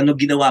dapat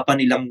ginawa pa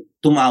nilang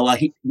tumawa,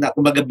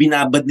 kumbaga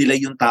binabad nila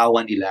yung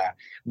tawa nila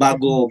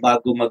bago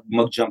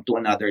mag-jump to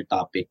another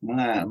topic,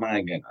 mga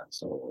ganon.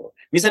 So,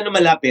 minsan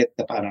lumalapit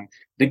na parang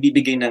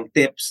nagbibigay ng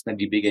tips,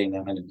 nagbibigay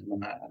ng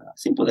mga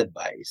simple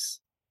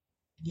advice.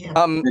 Yeah.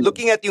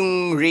 Looking at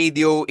yung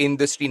radio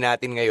industry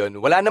natin ngayon,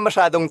 wala na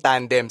masyadong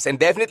tandems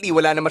and definitely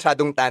wala na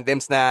masyadong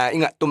tandems na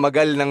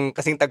tumagal ng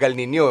kasing tagal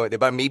ninyo,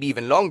 'di ba? Maybe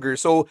even longer.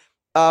 So,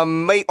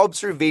 may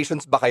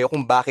observations ba kayo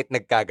kung bakit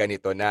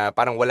nagkaganito na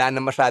parang wala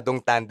na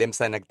masyadong tandems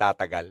na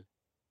nagtatagal?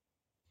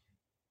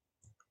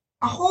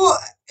 Ako,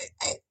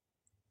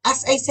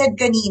 as I said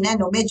kanina,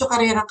 medyo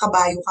karerang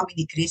kabayo kami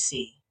ni Chris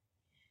eh.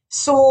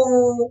 So,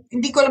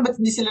 hindi ko alam ba't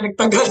hindi sila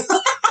nagtagal.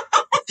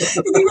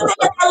 Hindi ko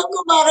talaga alam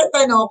kung bakit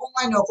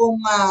kung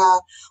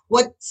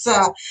what's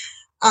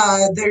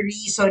the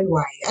reason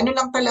why. Ano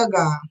lang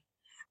talaga,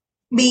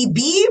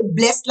 maybe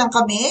blessed lang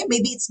kami.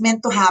 Maybe it's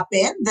meant to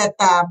happen that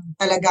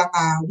talagang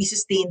we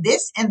sustain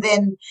this. And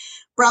then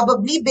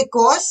probably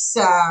because,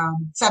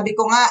 sabi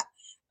ko nga,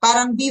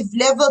 parang we've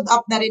leveled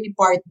up na rin ni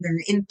partner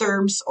in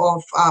terms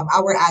of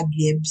our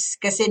ad-libs.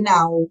 Kasi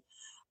now,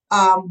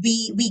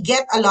 we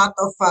get a lot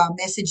of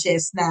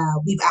messages na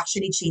we've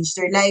actually changed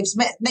their lives.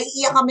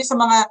 Naiiyak kami sa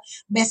mga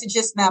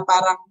messages na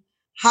parang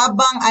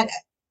habang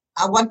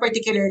one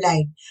particular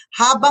line,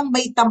 habang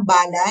may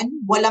tambalan,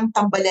 walang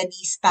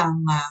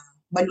tambalanistang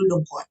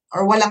malulungkot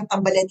or walang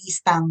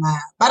tambalanistang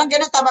parang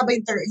ganun, tama ba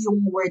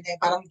yung word na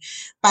yun?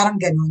 Parang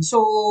ganun.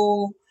 So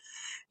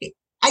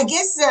I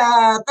guess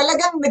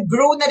talagang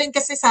nag-grow na rin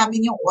kasi sa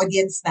amin yung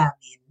audience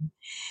namin.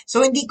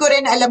 So hindi ko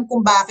rin alam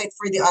kung bakit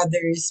for the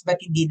others but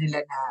hindi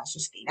nila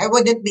na-sustain. I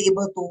wouldn't be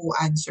able to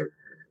answer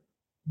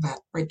that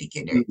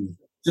particular.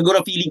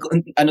 Siguro feeling ko,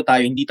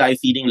 hindi tayo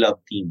feeling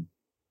love team.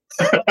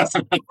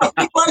 Alam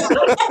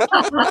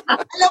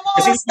mo,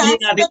 kasi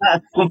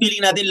kung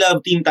feeling natin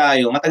love team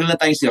tayo, matagal na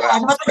tayong sira.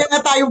 Matagal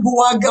na tayong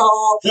buwag.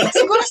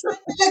 Siguro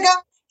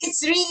talagang, it's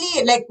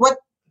really like what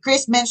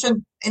Chris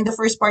mentioned in the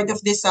first part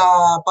of this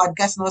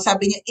podcast, no?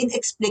 Sabi niya,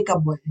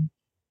 inexplicable.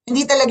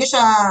 Hindi talaga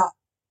siya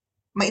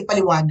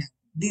maipaliwanag.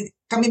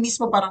 Kami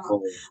mismo parang,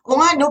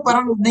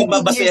 parang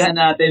mababasehan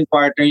natin,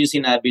 partner, yung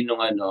sinabi nung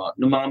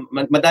mga,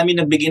 madami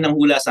nagbigay ng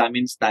hula sa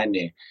amin, Stan,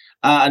 eh.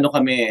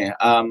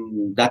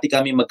 Dati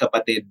kami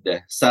magkapatid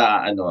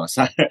sa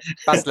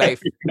past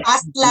life.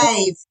 Past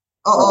life.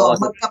 Oo,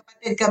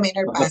 magkapatid kami in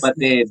our past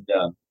life.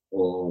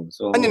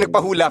 So,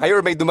 nagpahula kayo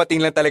or may dumating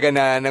lang talaga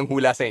na ng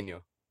hula sa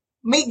inyo?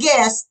 May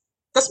guest.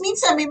 Tapos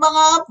minsan may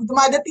mga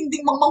dumadating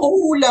ding mga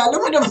manghuhula.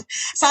 Alam mo naman,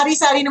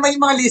 sari-sari naman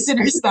yung mga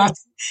listeners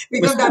natin.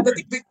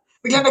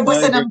 Biglang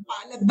nagbasa ng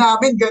palad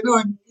namin,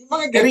 gano'n.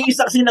 Pero yung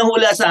isa kasi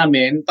nahula sa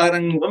amin,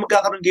 parang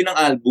magkakaroon kayo ng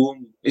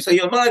album. Isa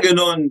yun, mga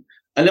gano'n.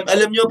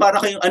 Alam nyo, para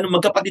kayong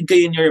magkapatid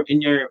kayo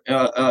in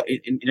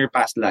your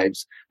past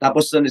lives.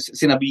 Tapos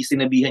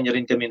sinabihan niya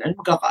rin kami,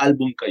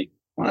 magkaka-album kayo.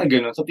 Mga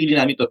gano'n. So pili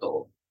namin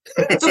totoo.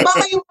 So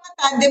baka yung mga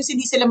tandems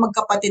hindi sila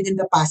magkapatid in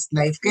the past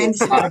life, kaya hindi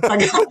sila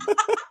nagtagal.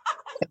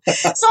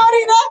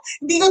 Sorry na,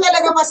 hindi ko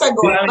talaga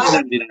masagot.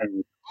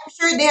 I'm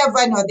sure they have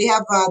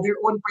their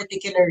own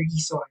particular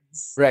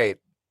reasons. Right.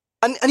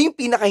 Ano yung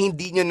pinaka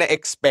hindi nyo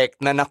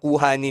na-expect na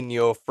nakuha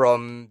ninyo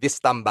from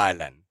this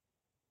tambalan?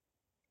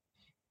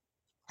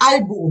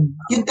 Album.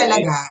 Yun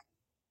talaga.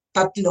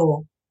 3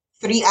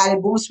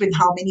 albums with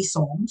how many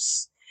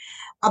songs?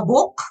 A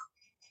book.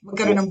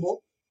 Magkaroon ng book.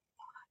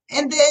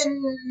 And then,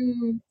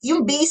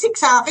 yung basic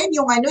sa akin,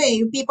 yung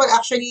yung people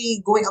actually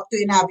going up to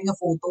you and having a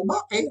photo.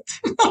 Bakit?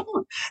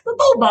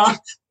 Totoo ba?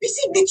 May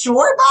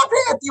signature?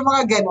 Bakit? Yung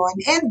mga ganon.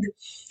 And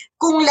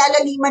kung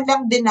lalaliman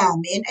lang din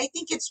namin, I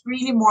think it's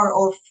really more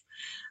of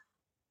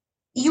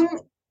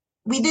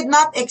we did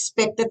not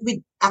expect that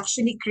we'd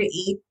actually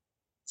create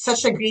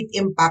such a great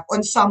impact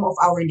on some of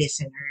our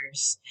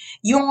listeners.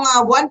 Yung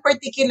one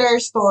particular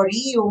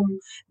story, yung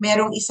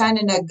merong isa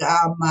na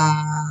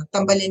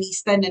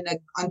tambalanista na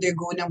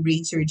nag-undergo ng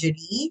brain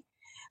surgery.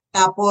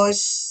 Tapos,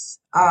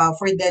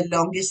 for the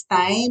longest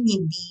time,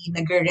 hindi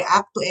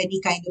nag-react to any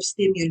kind of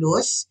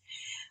stimulus.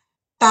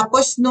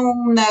 Tapos,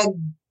 nung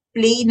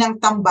nag-play ng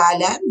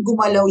tambalan,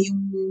 gumalaw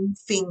yung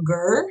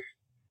finger.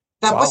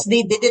 Tapos,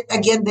 They did it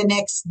again the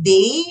next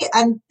day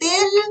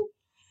until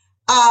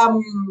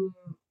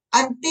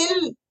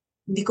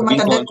hindi ko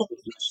matandaan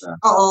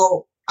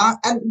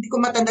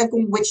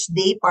kung which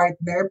day,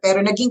 partner, pero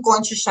naging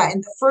conscious siya.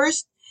 And the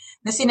first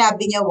na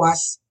sinabi niya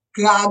was,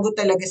 gago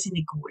talaga si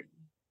Nicole.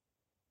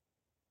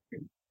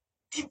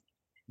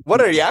 What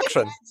a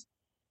reaction.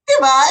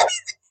 Diba? I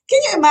mean,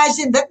 can you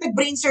imagine that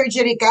nag-brain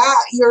surgery ka,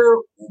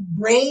 your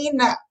brain,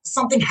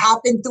 something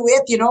happened to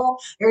it,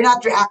 you're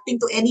not reacting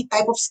to any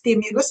type of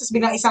stimulus, tapos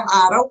biglang isang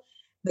araw,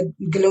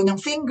 naggalaw ng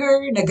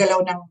finger,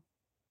 naggalaw ng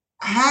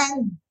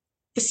hand,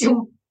 tapos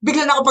yung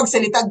bigla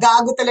nakapagsalita,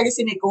 gago talaga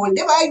si Nicole. Di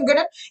ba? Yung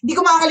ganun. Hindi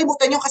ko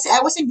makakalimutan yun kasi I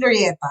was in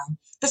Glorieta.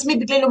 Tapos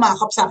may bigla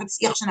lumakap sa akin, tapos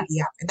iyak siya ng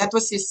iyak. And that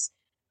was his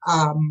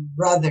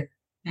brother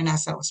na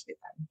nasa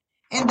hospital.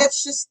 And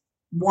that's just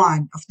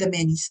one of the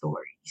many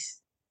stories.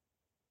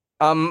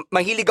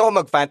 Mahilig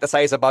ako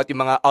mag-fantasize about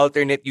yung mga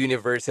alternate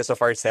universes of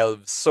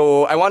ourselves.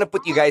 So, I want to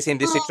put you guys in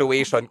this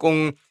situation.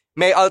 Kung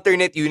may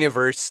alternate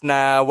universe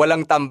na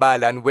walang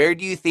tambalan, where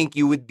do you think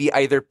you would be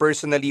either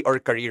personally or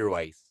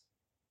career-wise?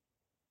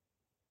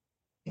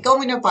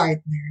 Ikaw muna,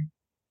 partner.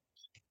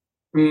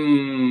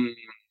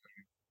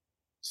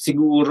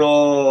 Siguro,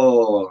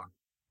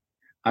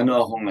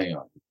 ako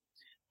ngayon?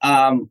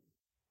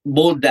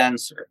 Bowl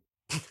dancer.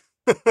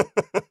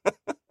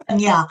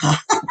 Anya ka.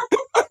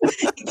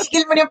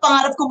 Itigil mo na yung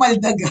pangarap ko,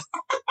 maldaga.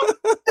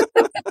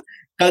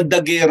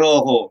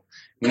 Kaldagero ako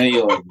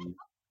ngayon.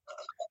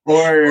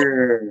 Or,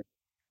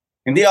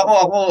 hindi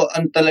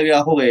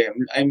ako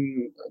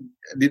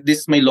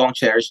this is my long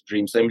cherished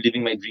dream, so I'm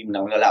living my dream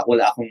now. Wala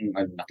akong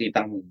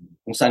nakitang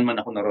kung saan man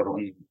ako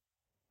naroroon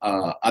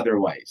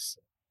otherwise.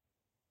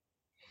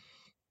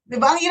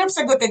 Diba? Ang hirap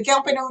sagutin.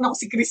 Kaya pinauna ko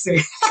si Chris eh.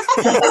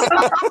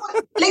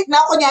 Like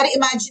na, kunyari,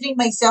 imagining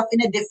myself in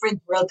a different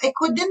world. I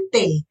couldn't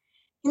eh.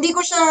 Hindi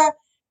ko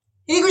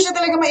siya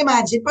talaga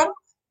ma-imagine. Parang,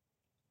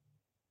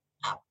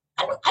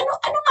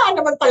 ano nga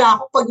naman pala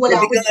ako pag wala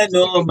ako. Pwede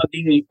kang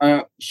maging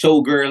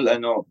showgirl,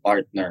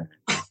 partner.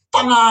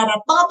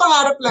 Pangarap. Mga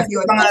pangarap lang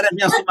yun. Pangarap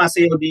niya,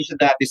 sumasayaw din siya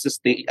dati sa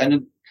stage.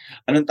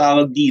 Anong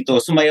tawag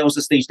dito? Sumayaw sa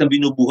stage na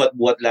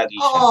binubuhat-buhat lagi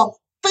siya. Oo.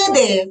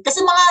 Pwede.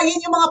 Kasi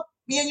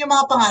yan yung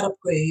mga pangarap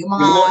ko eh. Yung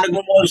mga...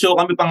 Nag-mall show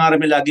kami, pangarap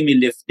niya lagi may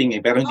lifting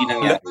eh. Pero hindi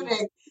nangyari.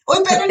 Correct. Uy,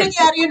 pero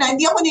nangyari yun na.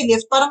 Hindi ako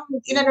nilift. Parang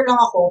inano lang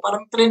ako.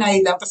 Parang trinay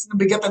lang. Tapos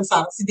nabigatan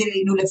sa akin.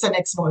 Hindi inulat sa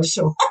next mall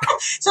show.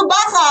 So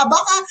baka.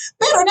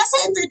 Pero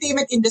nasa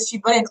entertainment industry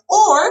pa rin.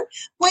 Or,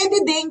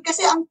 pwede din.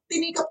 Kasi ang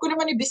tinikap ko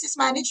naman ni business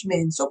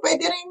management. So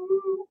pwede rin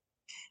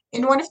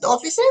in one of the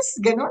offices.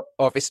 Ganon.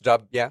 Office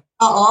job, yeah.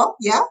 Oo.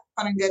 Yeah.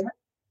 Parang ganon.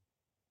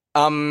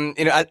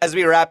 As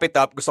we wrap it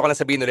up, gusto ko lang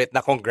sabihin ulit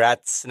na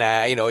congrats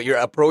na, you're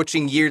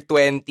approaching year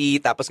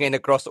 20, tapos ngayon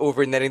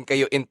nag-crossover na rin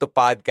kayo into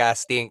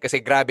podcasting.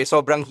 Kasi grabe,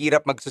 sobrang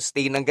hirap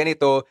mag-sustain ng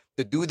ganito,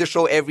 to do the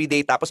show every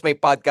day, tapos may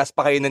podcast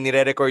pa kayo na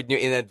nire-record nyo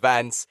in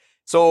advance.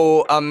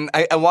 So,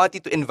 I want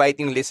you to invite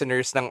yung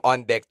listeners ng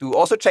On Deck to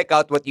also check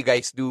out what you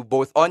guys do,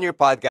 both on your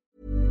podcast.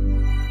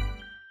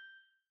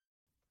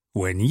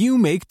 When you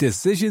make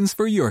decisions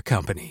for your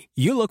company,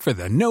 you look for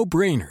the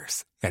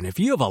no-brainers. And if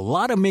you have a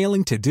lot of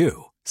mailing to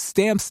do,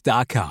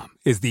 Stamps.com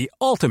is the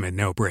ultimate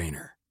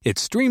no-brainer. It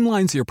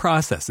streamlines your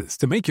processes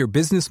to make your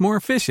business more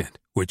efficient,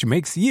 which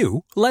makes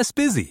you less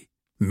busy.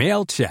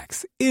 Mail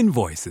checks,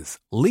 invoices,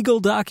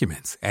 legal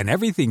documents, and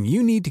everything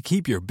you need to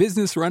keep your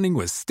business running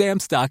with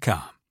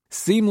Stamps.com.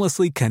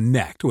 Seamlessly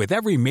connect with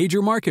every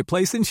major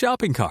marketplace and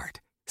shopping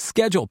cart.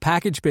 Schedule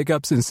package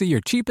pickups and see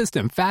your cheapest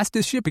and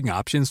fastest shipping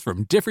options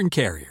from different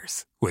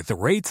carriers, with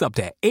rates up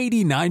to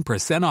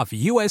 89% off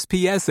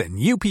USPS and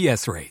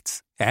UPS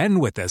rates.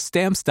 And with the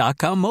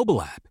Stamps.com mobile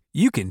app,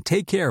 you can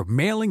take care of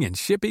mailing and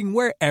shipping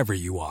wherever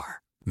you are.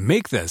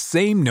 Make the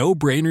same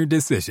no-brainer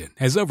decision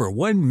as over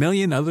 1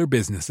 million other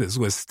businesses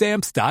with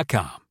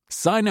Stamps.com.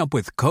 Sign up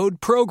with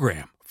code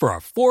PROGRAM for a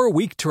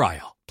 4-week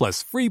trial,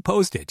 plus free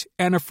postage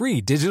and a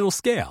free digital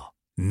scale.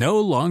 No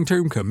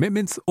long-term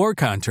commitments or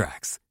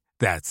contracts.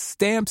 That's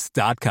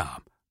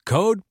Stamps.com.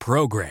 Code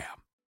PROGRAM.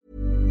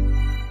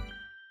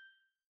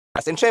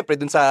 And syempre,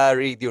 dun sa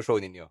radio show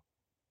ninyo.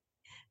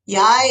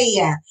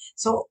 Yeah.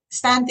 So,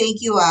 Stan, thank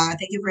you.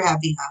 Thank you for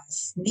having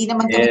us. Hindi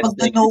naman kami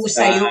magno-no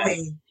sa'yo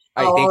eh.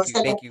 Ay,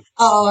 thank you.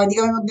 Oo, hindi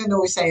kami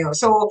magno-no sa'yo.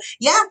 So,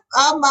 yeah,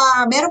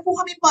 meron po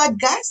kami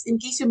podcast.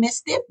 In case you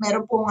missed it,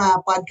 meron pong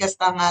podcast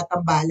ang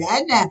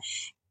Tambalan.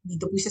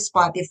 Dito po sa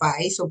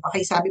Spotify. So,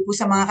 pakisabi po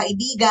sa mga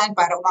kaibigan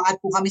para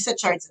umangat po kami sa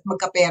charts at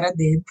magkapera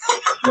din.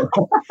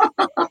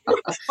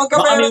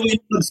 Magkapera din.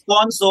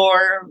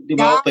 Mag-sponsor, di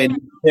ba?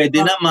 Pwede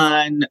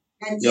naman.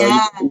 Yung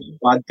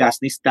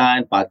podcast ni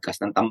Stan, podcast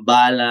ng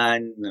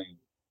Tambalan.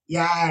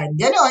 Yan.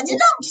 Gano'n. Yun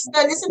lang. Just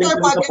listen to our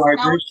podcast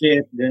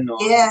partnership, now.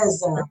 Yes.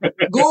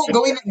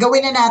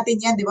 Gawin na natin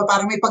yan, di ba?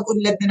 Parang may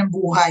pag-unlad na ng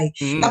buhay.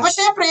 Tapos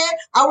syempre,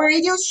 our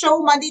radio show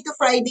Monday to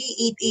Friday,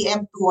 8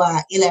 a.m. to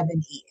 11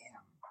 a.m.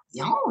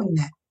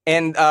 Yan.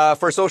 And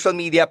for social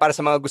media, para sa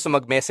mga gusto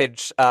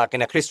mag-message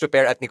kina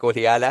Tsuper at Nicole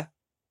Hyala?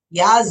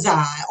 Yes.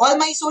 All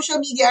my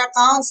social media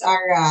accounts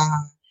are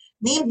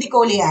named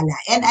Nicole Hyala.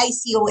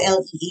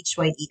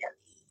 Nicolehyala.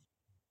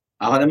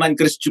 Ako naman,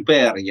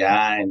 Tsuper.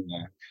 Yan.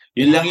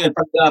 Yun lang yun.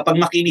 Pag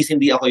makinis,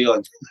 hindi ako yun.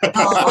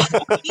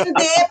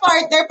 Hindi,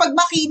 partner. Pag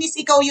makinis,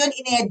 ikaw yun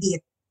inedit.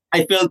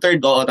 I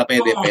filtered. Oo,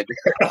 pwede.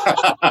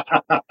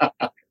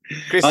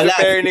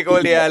 Tsuper,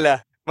 Nicole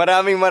Hyala.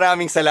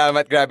 Maraming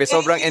salamat. Grabe.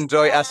 Sobrang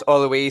enjoy as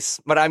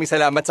always. Maraming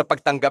salamat sa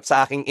pagtanggap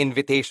sa aking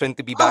invitation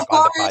to be back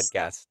on the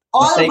podcast.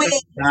 Always.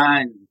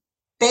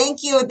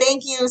 Thank you,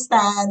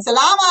 Stan.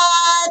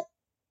 Salamat,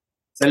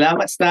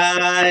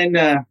 Stan.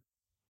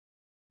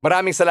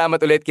 Maraming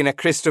salamat ulit kina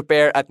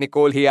Tsuper at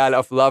Nicole Hyala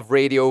of Love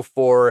Radio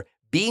for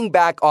being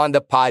back on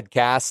the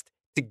podcast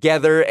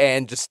together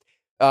and just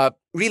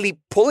really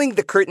pulling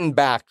the curtain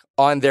back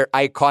on their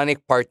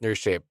iconic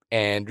partnership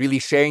and really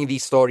sharing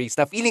these stories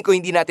na feeling ko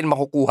hindi natin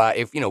makukuha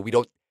if, we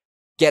don't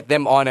get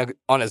them on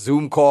a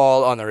Zoom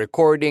call, on a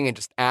recording and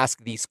just ask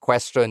these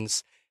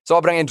questions.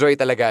 Sobrang enjoy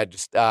talaga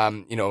just,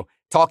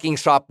 talking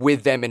shop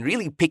with them and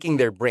really picking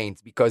their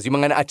brains because yung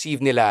mga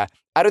na-achieve nila,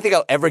 I don't think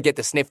I'll ever get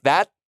to sniff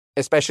that.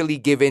 Especially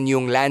given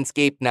yung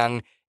landscape ng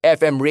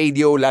FM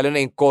radio, lalo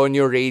na yung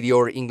Konyo radio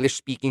or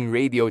English-speaking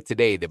radio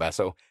today, diba?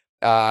 So,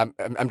 I'm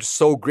just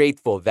so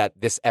grateful that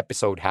this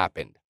episode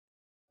happened.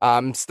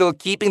 Still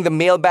keeping the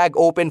mailbag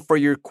open for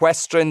your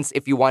questions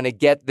if you want to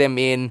get them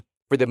in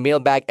for the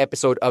mailbag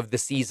episode of the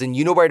season.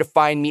 You know where to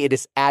find me. It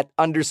is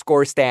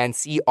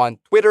 @_StanC on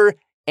Twitter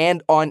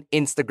and on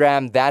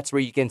Instagram. That's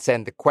where you can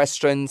send the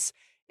questions.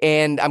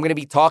 And I'm going to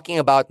be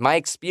talking about my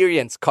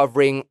experience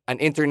covering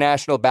an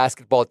international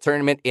basketball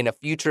tournament in a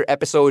future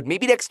episode,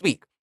 maybe next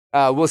week.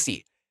 We'll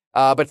see.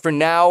 But for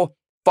now,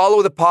 follow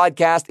the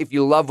podcast. If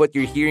you love what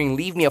you're hearing,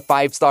 leave me a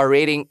 5-star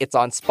rating. It's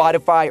on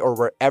Spotify or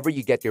wherever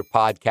you get your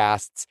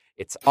podcasts.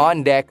 It's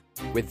On Deck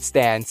with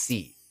Stan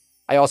C.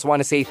 I also want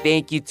to say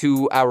thank you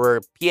to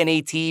our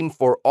P&A team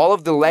for all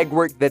of the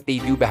legwork that they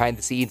do behind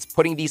the scenes,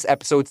 putting these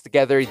episodes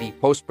together, the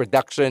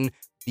post-production,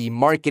 the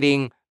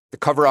marketing, the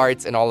cover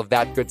arts and all of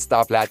that good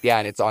stuff. Lahat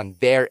yan, it's on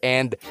their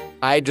end.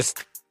 I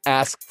just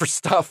ask for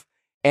stuff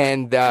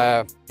and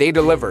they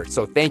deliver.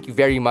 So thank you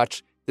very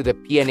much to the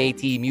PNA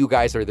team. You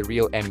guys are the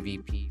real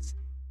MVPs.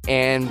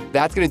 And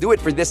that's going to do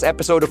it for this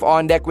episode of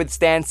On Deck with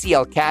Stan C.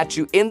 I'll catch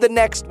you in the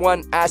next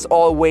one, as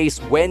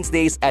always,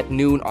 Wednesdays at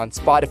noon on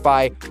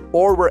Spotify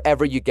or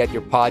wherever you get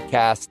your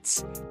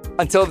podcasts.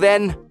 Until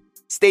then,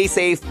 stay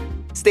safe,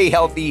 stay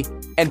healthy,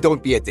 and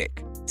don't be a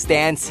dick.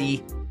 Stan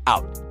C.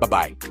 out.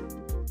 Bye-bye.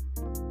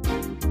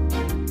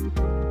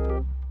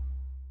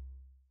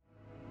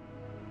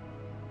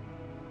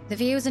 The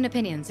views and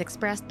opinions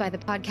expressed by the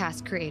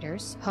podcast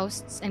creators,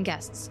 hosts, and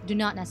guests do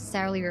not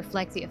necessarily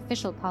reflect the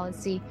official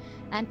policy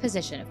and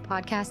position of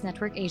Podcast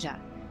Network Asia,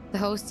 the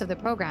hosts of the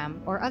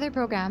program, or other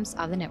programs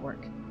of the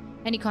network.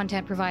 Any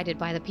content provided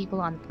by the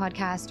people on the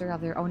podcast are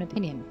of their own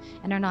opinion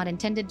and are not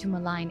intended to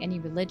malign any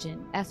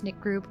religion, ethnic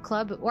group,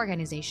 club,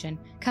 organization,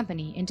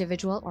 company,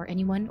 individual, or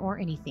anyone or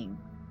anything.